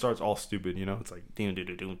 And it starts all stupid. It's like I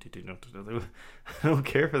don't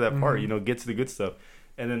care for that part. Get to the good stuff.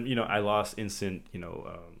 And then I lost instant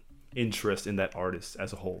interest in that artist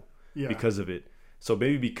as a whole because of it. So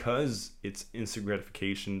maybe because it's instant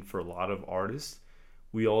gratification for a lot of artists,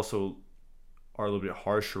 we also are a little bit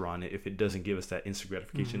harsher on it if it doesn't give us that instant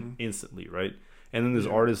gratification instantly, right? And then there's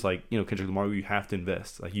artists like, Kendrick Lamar, where you have to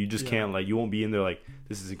invest. Like, you just can't, like, you won't be in there like,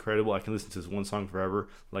 this is incredible, I can listen to this one song forever.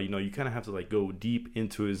 Like, you kind of have to, like, go deep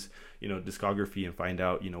into his, discography and find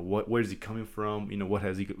out, where is he coming from? What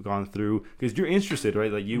has he gone through? Because you're interested,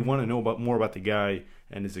 right? Like, you want to know more about the guy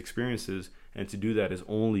and his experiences. And to do that is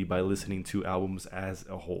only by listening to albums as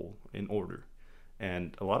a whole, in order.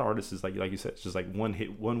 And a lot of artists is like you said, it's just like one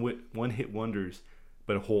hit wonders,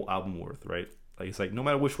 but a whole album worth, right? Like, it's like no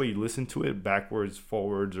matter which way you listen to it, backwards,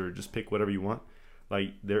 forwards, or just pick whatever you want,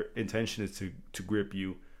 like, their intention is to grip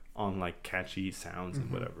you on, like, catchy sounds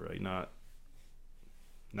and whatever, right? Not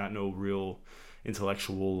no real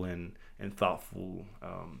intellectual and thoughtful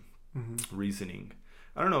reasoning.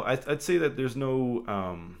 I don't know. I'd say that there's no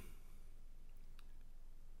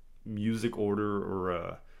music order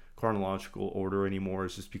or chronological order anymore.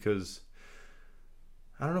 It's just because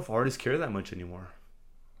I don't know if artists care that much anymore.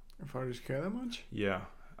 If artists care that much? Yeah.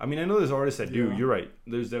 I mean, I know there's artists that do. You're right.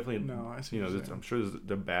 There's definitely, no, I see I'm sure there's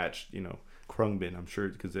the batch, Krungbin, I'm sure,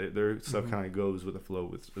 because their stuff kind of goes with the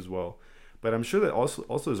flow as well. But I'm sure that also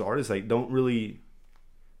there's artists like don't really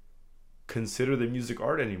consider their music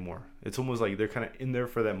art anymore. It's almost like they're kind of in there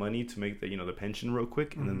for that money to make the, the pension real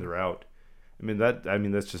quick, and then they're out. I mean,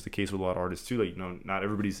 that's just the case with a lot of artists too. Like, not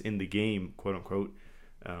everybody's in the game, quote unquote,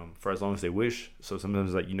 for as long as they wish. So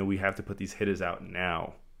sometimes, like, we have to put these hitters out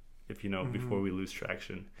now, if before we lose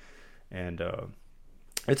traction. And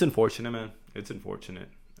it's unfortunate, man. It's unfortunate.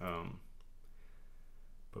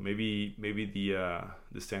 But maybe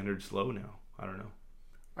the standard's low now. I don't know.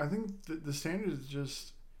 I think the standard is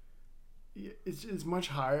just it's much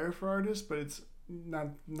higher for artists, but it's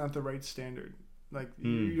not the right standard. Like,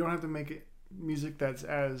 you don't have to make it music that's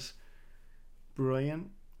as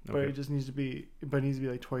brilliant, but it just needs to be. But it needs to be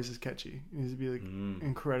like twice as catchy. It needs to be like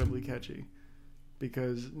incredibly catchy.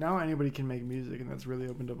 Because now anybody can make music, and that's really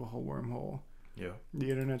opened up a whole wormhole. Yeah.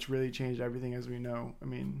 The internet's really changed everything as we know. I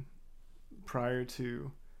mean, prior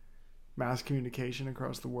to mass communication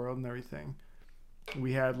across the world and everything,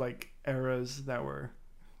 we had, like, eras that were,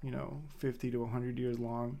 50 to 100 years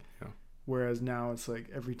long. Yeah. Whereas now it's like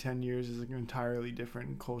every 10 years is like an entirely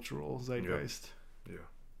different cultural zeitgeist. Yeah.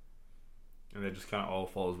 And that just kind of all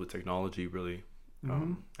follows with technology, really.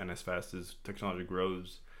 And as fast as technology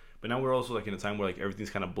grows. But now we're also, like, in a time where, like,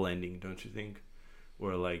 everything's kind of blending, don't you think?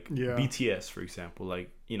 Where, like, BTS, for example,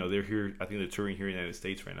 like, they're here. I think they're touring here in the United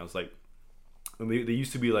States right now. It's like, they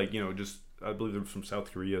used to be, like, just, I believe they're from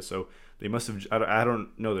South Korea, so they must have, I don't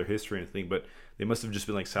know their history or anything, but they must have just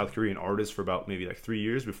been, like, South Korean artists for about maybe, like, 3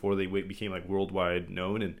 years before they became, like, worldwide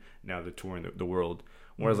known, and now they're touring the world.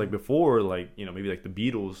 Whereas, like, before, like, maybe, like, the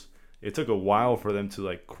Beatles, it took a while for them to,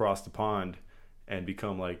 like, cross the pond and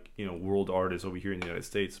become, like, world artists over here in the United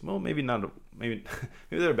States. Well, maybe not. Maybe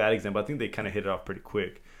they're a bad example. I think they kind of hit it off pretty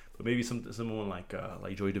quick. But maybe someone like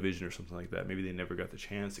Joy Division or something like that. Maybe they never got the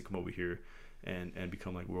chance to come over here and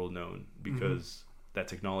become, like, world known because that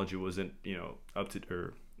technology wasn't up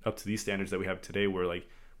to these standards that we have today. Where, like,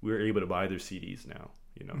 we're able to buy their CDs now.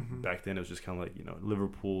 Back then it was just kind of like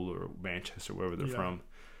Liverpool or Manchester, wherever they're from,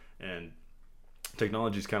 and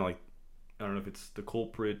technology is kind of like, I don't know if it's the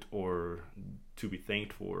culprit or to be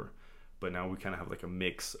thanked for, but now we kind of have, like, a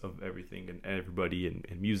mix of everything and everybody and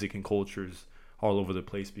music and cultures all over the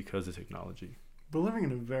place because of technology. We're living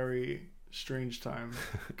in a very strange time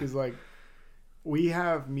because like we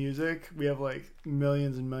have music, we have like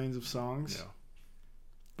millions and millions of songs, Yeah.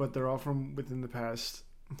 but they're all from within the past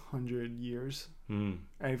 100 years. Mm.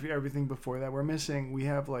 And if everything before that, we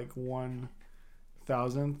have like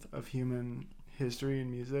 1,000th of human history and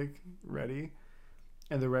music ready,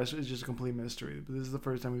 and the rest is just a complete mystery. But this is the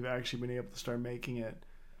first time we've actually been able to start making it.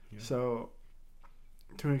 Yeah. So,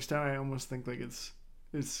 to an extent, I almost think like it's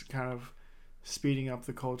kind of speeding up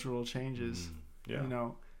the cultural changes. Yeah. You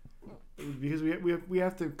know, because we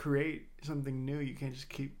have to create something new. You can't just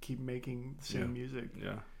keep making the same music.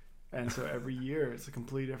 Yeah. And so every year it's a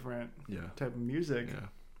completely different Yeah. type of music.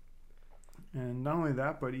 Yeah. And not only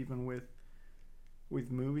that, but even with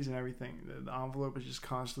movies and everything, the envelope is just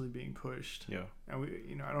constantly being pushed. Yeah.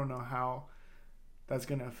 And I don't know how that's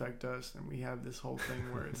going to affect us. And we have this whole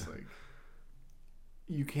thing where it's like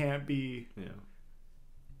you can't be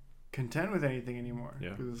content with anything anymore.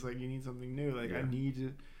 Yeah. Because it's like you need something new. Like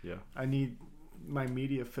Yeah. I need my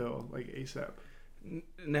media fill like ASAP.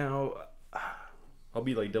 Now, I'll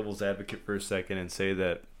be like devil's advocate for a second and say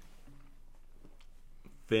that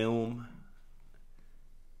film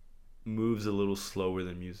moves a little slower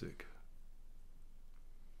than music.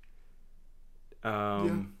 I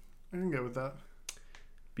can go with that.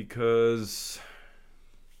 Because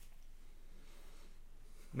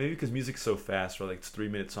maybe because music's so fast, right? Like it's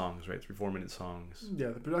 3-minute songs, right? 3-4 minute songs.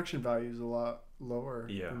 Yeah, the production value is a lot lower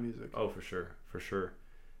than music. Oh, for sure.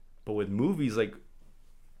 But with movies, like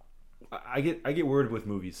I get worried with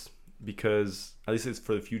movies because at least it's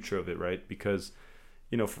for the future of it, right? Because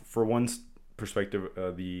for one perspective,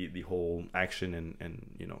 the whole action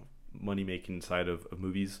and money making side of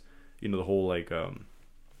movies, the whole like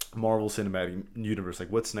Marvel Cinematic Universe,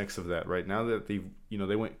 like what's next of that, right? Now that they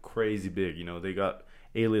went crazy big, they got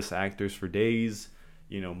A-list actors for days,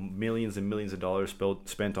 millions and millions of dollars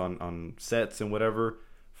spent on sets and whatever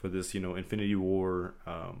for this, Infinity War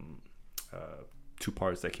 2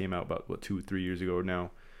 parts that came out about 2-3 years ago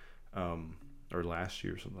now, or last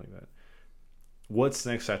year or something like that. What's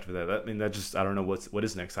next after that? I don't know what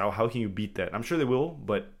is next. How can you beat that? I'm sure they will,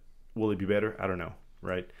 but will it be better? I don't know,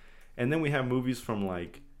 right? And then we have movies from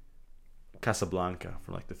like Casablanca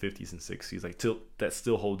from like the 50s and 60s, like that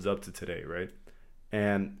still holds up to today, right?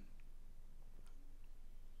 And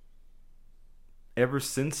ever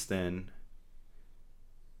since then,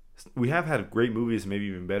 we have had great movies, maybe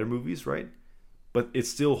even better movies, right? But it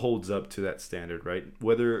still holds up to that standard, right?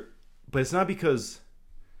 But it's not because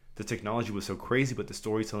the technology was so crazy, but the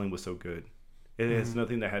storytelling was so good. It has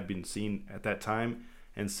nothing that had been seen at that time,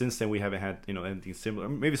 and since then we haven't had anything similar.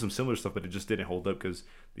 Maybe some similar stuff, but it just didn't hold up because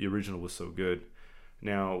the original was so good.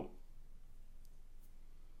 Now,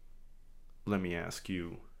 let me ask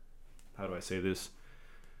you, how do I say this?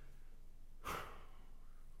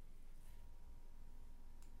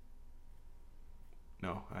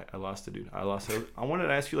 No, I lost it, dude. I lost it. I wanted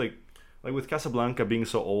to ask you, like with Casablanca being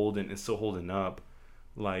so old and it's still holding up,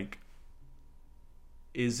 like,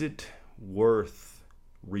 is it worth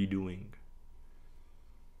redoing?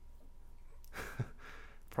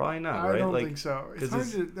 Probably not, right? I don't like, think so. It's hard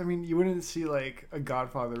to. I mean, you wouldn't see like a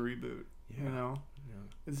Godfather reboot. Yeah. Yeah.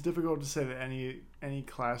 It's difficult to say that any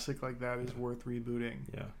classic like that is worth rebooting.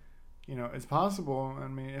 Yeah. It's possible. I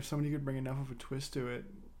mean, if somebody could bring enough of a twist to it,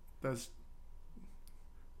 that's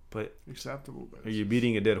acceptable. But are you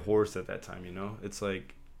beating a dead horse at that time? It's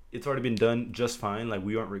like it's already been done just fine. Like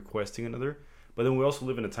we aren't requesting another. But then we also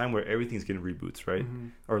live in a time where everything's getting reboots, right? Mm-hmm.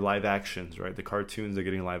 Or live actions, right? The cartoons are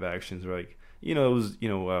getting live actions. Or like, it was,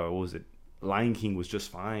 what was it? Lion King was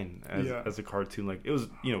just fine as a cartoon. Like it was,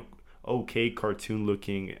 okay cartoon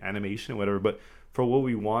looking animation, whatever. But for what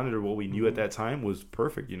we wanted or what we knew at that time was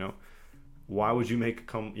perfect. Why would you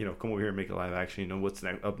come over here and make a live action? What's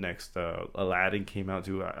up next? Aladdin came out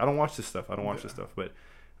too. I don't watch this stuff. But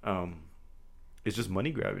it's just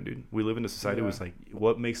money grabbing, dude. We live in a society where it's like,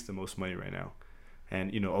 what makes the most money right now?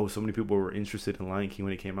 And so many people were interested in Lion King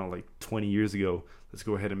when it came out like 20 years ago. Let's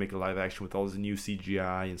go ahead and make a live action with all this new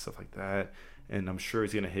CGI and stuff like that. And I'm sure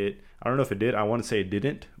it's gonna hit. I don't know if it did. I want to say it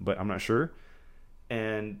didn't, but I'm not sure.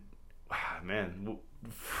 And man,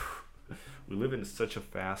 we live in such a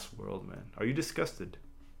fast world, man. Are you disgusted?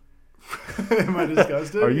 Am I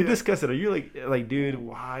disgusted? Are you disgusted? Are you like, dude,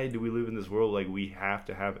 why do we live in this world like we have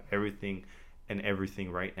to have everything and everything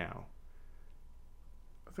right now?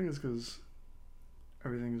 I think it's because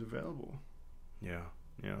everything is available. Yeah.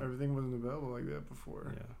 Everything wasn't available like that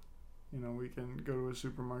before. Yeah. We can go to a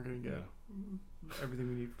supermarket and get everything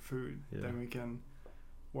we need for food. Yeah. Then we can,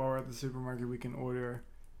 while we're at the supermarket, we can order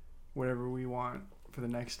whatever we want for the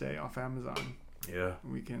next day off Amazon. Yeah.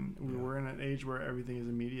 We're in an age where everything is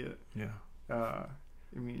immediate. Yeah. I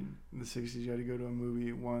mean, in the 60s, you had to go to a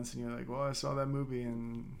movie once, and you're like, well, I saw that movie,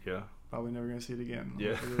 and Yeah. probably never going to see it again.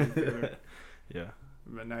 Yeah. I'll go to the theater. Yeah.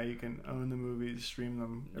 But now you can own the movies, stream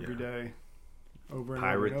them every day, over and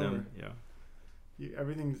Pirate over and them. over. Yeah.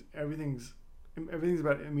 Everything's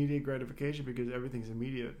about immediate gratification because everything's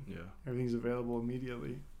immediate. Yeah. Everything's available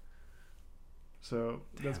immediately. So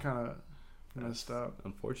that's kind of messed up.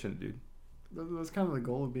 Unfortunate, dude. That's kind of the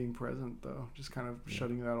goal of being present, though. Just kind of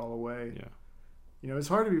shutting that all away. Yeah. You know, it's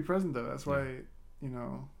hard to be present, though. That's why, you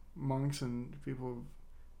know, monks and people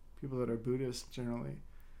that are Buddhists generally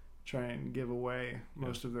try and give away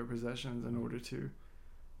most of their possessions in order to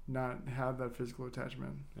not have that physical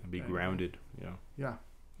attachment. And be grounded. Yeah. Yeah.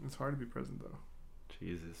 It's hard to be present, though.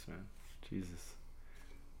 Jesus, man. Jesus.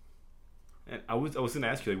 And I was gonna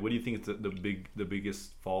ask you, like, what do you think is the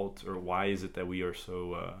biggest fault, or why is it that we are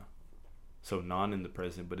so non in the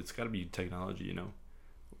present? But it's got to be technology, you know,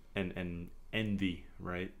 and envy,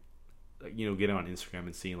 right? Like, you know, getting on Instagram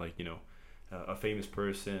and seeing, like, you know, a famous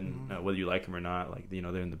person, whether you like them or not, like, you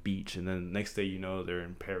know, they're in the beach, and then next day, you know, they're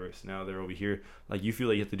in Paris. Now they're over here. Like, you feel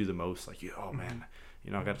like you have to do the most. Like, oh man,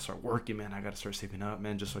 you know, I got to start working, man. I got to start saving up,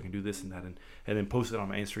 man, just so I can do this and that, and then post it on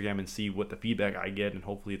my Instagram and see what the feedback I get, and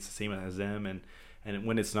hopefully it's the same as them. And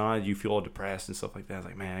when it's not, you feel all depressed and stuff like that. It's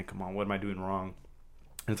like, man, come on, what am I doing wrong?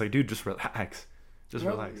 And it's like, dude, just relax.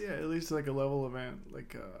 Relax. Yeah, at least like a level of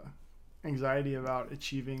anxiety about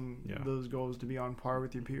achieving those goals to be on par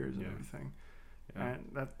with your peers and everything. Yeah.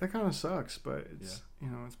 And that kind of sucks, but it's you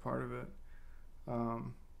know, it's part of it.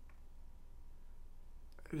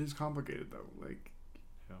 It is complicated though. Like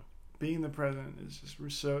being in the present is just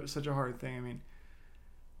such a hard thing. I mean,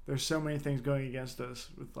 there's so many things going against us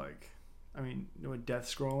with, like, I mean, you know, death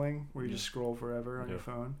scrolling, where you just scroll forever on your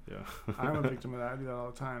phone. Yeah. I'm a victim of that. I do that all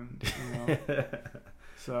the time. You know?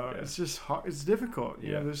 So it's just hard. It's difficult.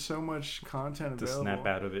 You know, there's so much content available. To snap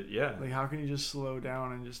out of it, Like, how can you just slow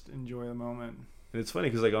down and just enjoy the moment? And it's funny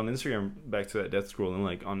because, like, on Instagram, back to that death scrolling,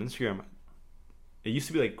 like, on Instagram, it used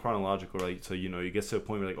to be, like, chronological, right? So, you know, you get to a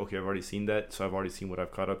point where, like, okay, I've already seen that, so I've already seen what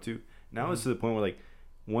I've caught up to. Now it's to the point where, like,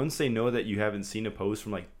 once they know that you haven't seen a post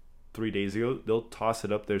from, like, 3 days ago, they'll toss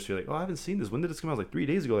it up there. So you're like, oh, I haven't seen this. When did this come out? It was like 3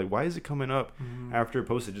 days ago. Like, why is it coming up after a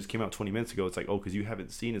post that just came out 20 minutes ago? It's like, oh, because you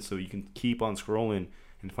haven't seen it. So you can keep on scrolling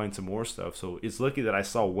and find some more stuff. So it's lucky that I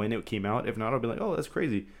saw when it came out. If not, I'll be like, oh, that's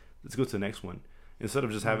crazy. Let's go to the next one. Instead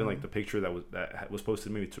of just having, like, the picture that was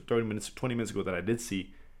posted maybe 20 minutes ago that I did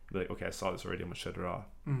see, be like, okay, I saw this already. I'm gonna shut it off.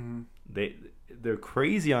 They're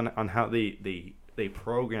crazy on how they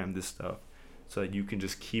program this stuff so that you can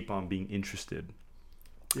just keep on being interested.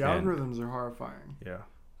 The algorithms are horrifying. Yeah.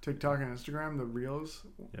 TikTok and Instagram, the Reels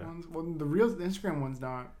ones. Well, the Instagram one's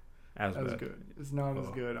not as good. It's not as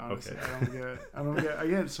good, honestly. Okay. I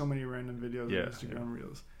get so many random videos on Instagram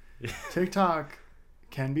Reels. TikTok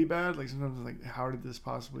can be bad. Like, sometimes I'm like, how did this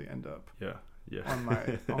possibly end up? On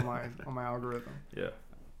my algorithm. Yeah.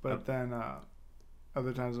 But then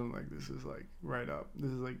other times I'm like, this is like right up.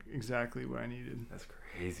 This is like exactly what I needed. That's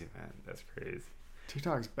crazy, man. That's crazy.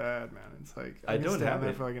 TikTok's bad, man. It's like I don't stay have on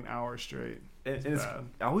there it for like an hour straight. It's bad.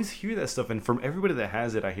 I always hear that stuff, and from everybody that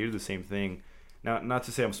has it, I hear the same thing. Now, not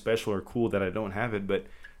to say I'm special or cool that I don't have it, but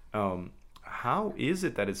how is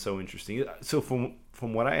it that it's so interesting? So from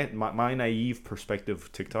what my naive perspective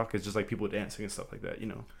of TikTok is just like people dancing and stuff like that, you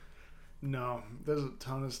know. No, there's a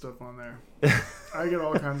ton of stuff on there. I get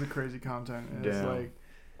all kinds of crazy content, and it's like,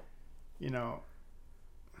 you know,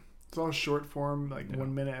 it's all short form, like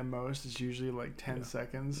 1 minute at most. It's usually like 10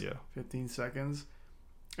 seconds, 15 seconds,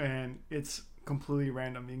 and it's completely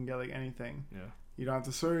random. You can get like anything. Yeah. You don't have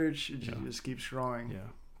to search. You just keep scrolling. Yeah.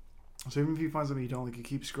 So even if you find something you don't like, you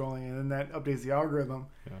keep scrolling, and then that updates the algorithm.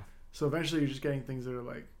 Yeah. So eventually, you're just getting things that are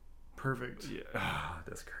like perfect. Yeah.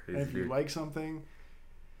 That's crazy. And if you like something,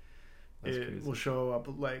 it will show up.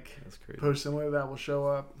 Like, post similar to that will show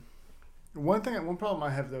up. One problem I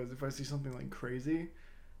have though is if I see something like crazy,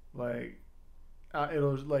 like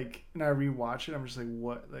it'll like, and I rewatch it, I'm just like,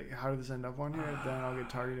 what? Like, how did this end up on here? Then I'll get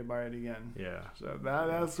targeted by it again. Yeah. So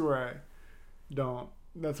that's where I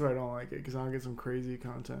don't like it, because I'll get some crazy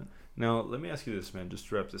content. Now let me ask you this, man. Just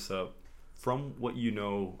to wrap this up, from what you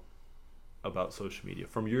know about social media,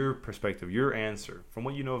 from your perspective, your answer, from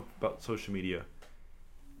what you know about social media,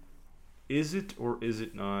 is it or is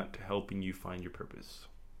it not helping you find your purpose?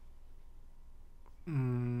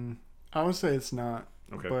 I would say it's not.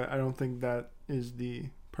 Okay. But I don't think that is the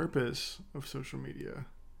purpose of social media.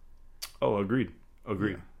 Oh, agreed.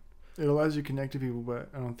 Yeah. It allows you to connect to people, but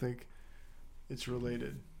I don't think it's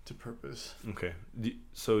related to purpose. Okay.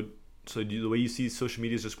 So the way you see social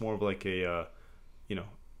media is just more of like a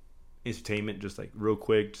entertainment, just like real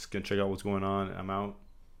quick, just gonna check out what's going on. I'm out.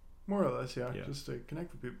 More or less, yeah. Yeah. Just to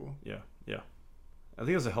connect with people. Yeah. I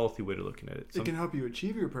think that's a healthy way to looking at it. It can help you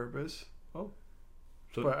achieve your purpose. Oh.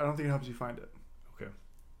 So, but I don't think it helps you find it. Okay.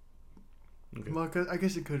 Well, I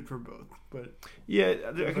guess it could for both, but yeah,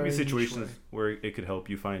 there could be very situations niche way. where it could help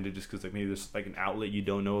you find it, just because like maybe there's like an outlet you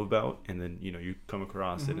don't know about, and then you come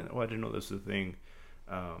across it, and I didn't know this was a thing.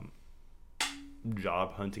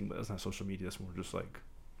 Job hunting, but that's not social media. That's more just like,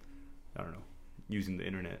 I don't know, using the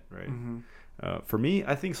internet, right? For me,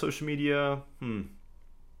 I think social media,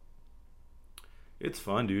 it's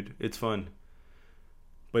fun, dude. It's fun.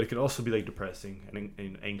 But it could also be like depressing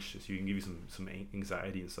and anxious. You can give you some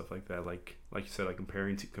anxiety and stuff like that. Like you said, like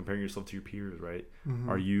comparing yourself to your peers, right?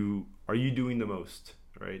 Are you doing the most,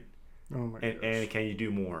 right? Oh my gosh. And can you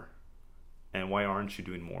do more? And why aren't you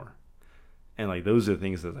doing more? And like those are the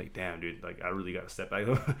things that like, damn, dude, like I really got to step back.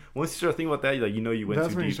 Once you start thinking about that, you went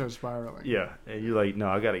That's too when deep. You start spiraling. Yeah, and you're like, no,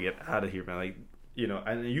 I got to get out of here, man. Like,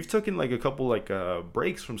 and you've taken like a couple like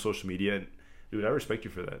breaks from social media, and dude, I respect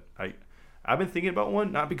you for that. I've been thinking about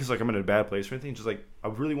one, not because like I'm in a bad place or anything, just like I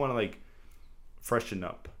really want to like freshen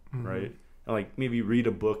up, right? And like maybe read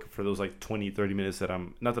a book for those like 20-30 minutes that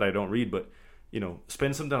I'm, not that I don't read, but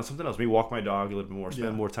spend something on something else. Maybe walk my dog a little bit more,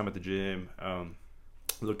 spend more time at the gym,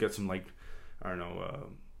 look at some like, I don't know,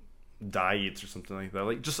 diets or something like that.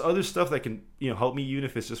 Like just other stuff that can help me, even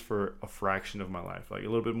if it's just for a fraction of my life, like a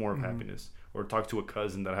little bit more of happiness, or talk to a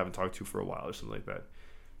cousin that I haven't talked to for a while or something like that.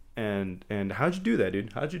 And how'd you do that,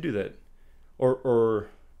 dude? How'd you do that? Or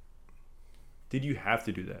did you have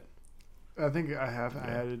to do that? I think I had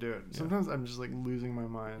to do it. Sometimes I'm just like losing my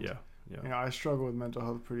mind. Yeah. I struggle with mental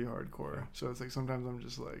health pretty hardcore. So it's like sometimes I'm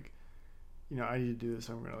just like, I need to do this.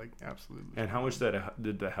 I'm gonna like absolutely. And how much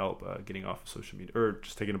did that help getting off of social media, or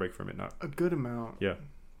just taking a break from it? Not a good amount. Yeah.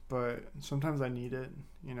 But sometimes I need it.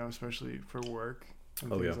 Especially for work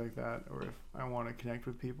and things like that, or if I want to connect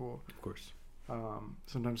with people. Of course.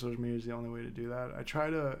 Sometimes social media is the only way to do that. I try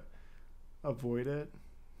to avoid it.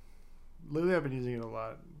 Lately I've been using it a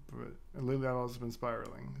lot, but lately I've also been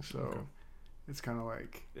spiraling, so it's kind of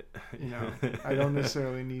like I don't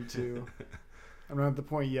necessarily need to. I'm not at the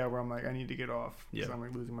point yet where I'm like I need to get off because I'm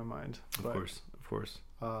like losing my mind. Of course.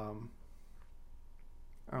 I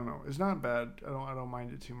don't know. It's not bad. I don't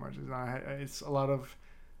mind it too much. It's a lot of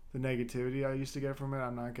the negativity I used to get from it.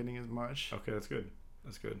 I'm not getting as much. Okay, that's good.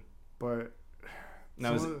 But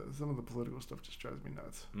now some of the political stuff just drives me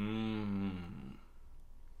nuts.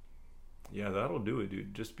 Yeah, that'll do it,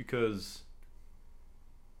 dude. Just because.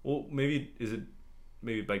 Well, maybe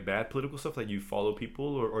like bad political stuff, like you follow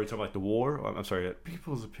people, or are you talking like the war? I'm sorry.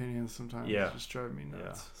 People's opinions sometimes just drive me nuts.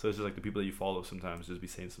 Yeah. So it's just like the people that you follow sometimes just be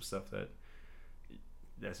saying some stuff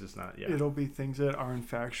that's just not. Yeah. It'll be things that aren't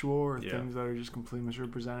factual or things that are just completely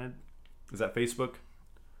misrepresented. Is that Facebook?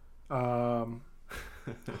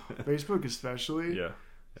 Facebook especially. Yeah.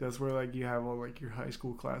 That's where like you have all like your high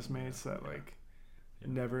school classmates that like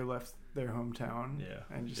never left their hometown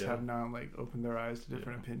and just have not like opened their eyes to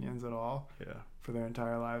different opinions at all for their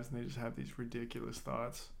entire lives, and they just have these ridiculous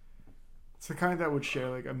thoughts. It's the kind that would share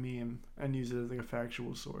like a meme and use it as like a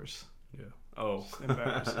factual source. Yeah. Oh. It's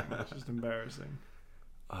embarrassing. It's just embarrassing.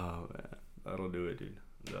 Oh man, that'll do it, dude.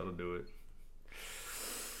 That'll do it.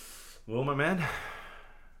 Well, my man,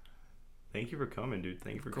 thank you for coming, dude.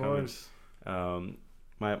 Thank you for coming. Of course.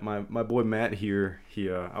 My boy Matt here.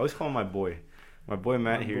 I always call him my boy. My boy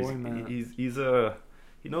Matt here.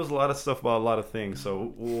 He knows a lot of stuff about a lot of things.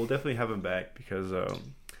 So we'll definitely have him back because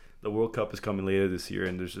the World Cup is coming later this year,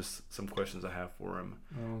 and there's just some questions I have for him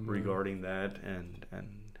regarding that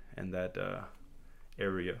and that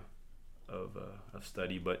area of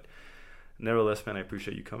study. But nevertheless, man, I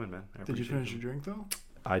appreciate you coming, man. Did you finish your drink though?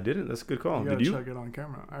 I didn't. That's a good call. Did you? Check it on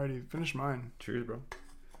camera. I already finished mine. Cheers, bro.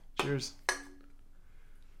 Cheers.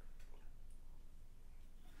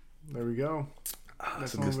 There we go.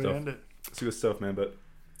 That's some good stuff. End it. It's good stuff, man. But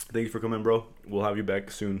thank you for coming, bro. We'll have you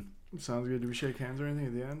back soon. Sounds good. Do we shake hands or anything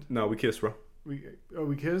at the end? No, we kiss, bro. We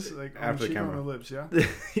kiss like after the camera, on the lips, yeah.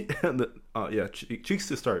 Yeah, cheeks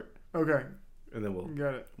to start. Okay. And then we'll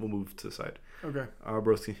move to the side. Okay. All right,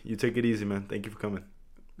 broski. You take it easy, man. Thank you for coming.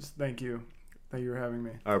 Thank you. Thank you for having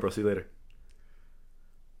me. All right, bro. See you later.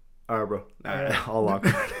 All right, bro. All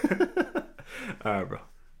awkward. All right, bro.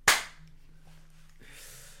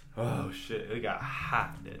 Oh shit! It got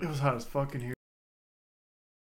hot. It was hot as fucking here.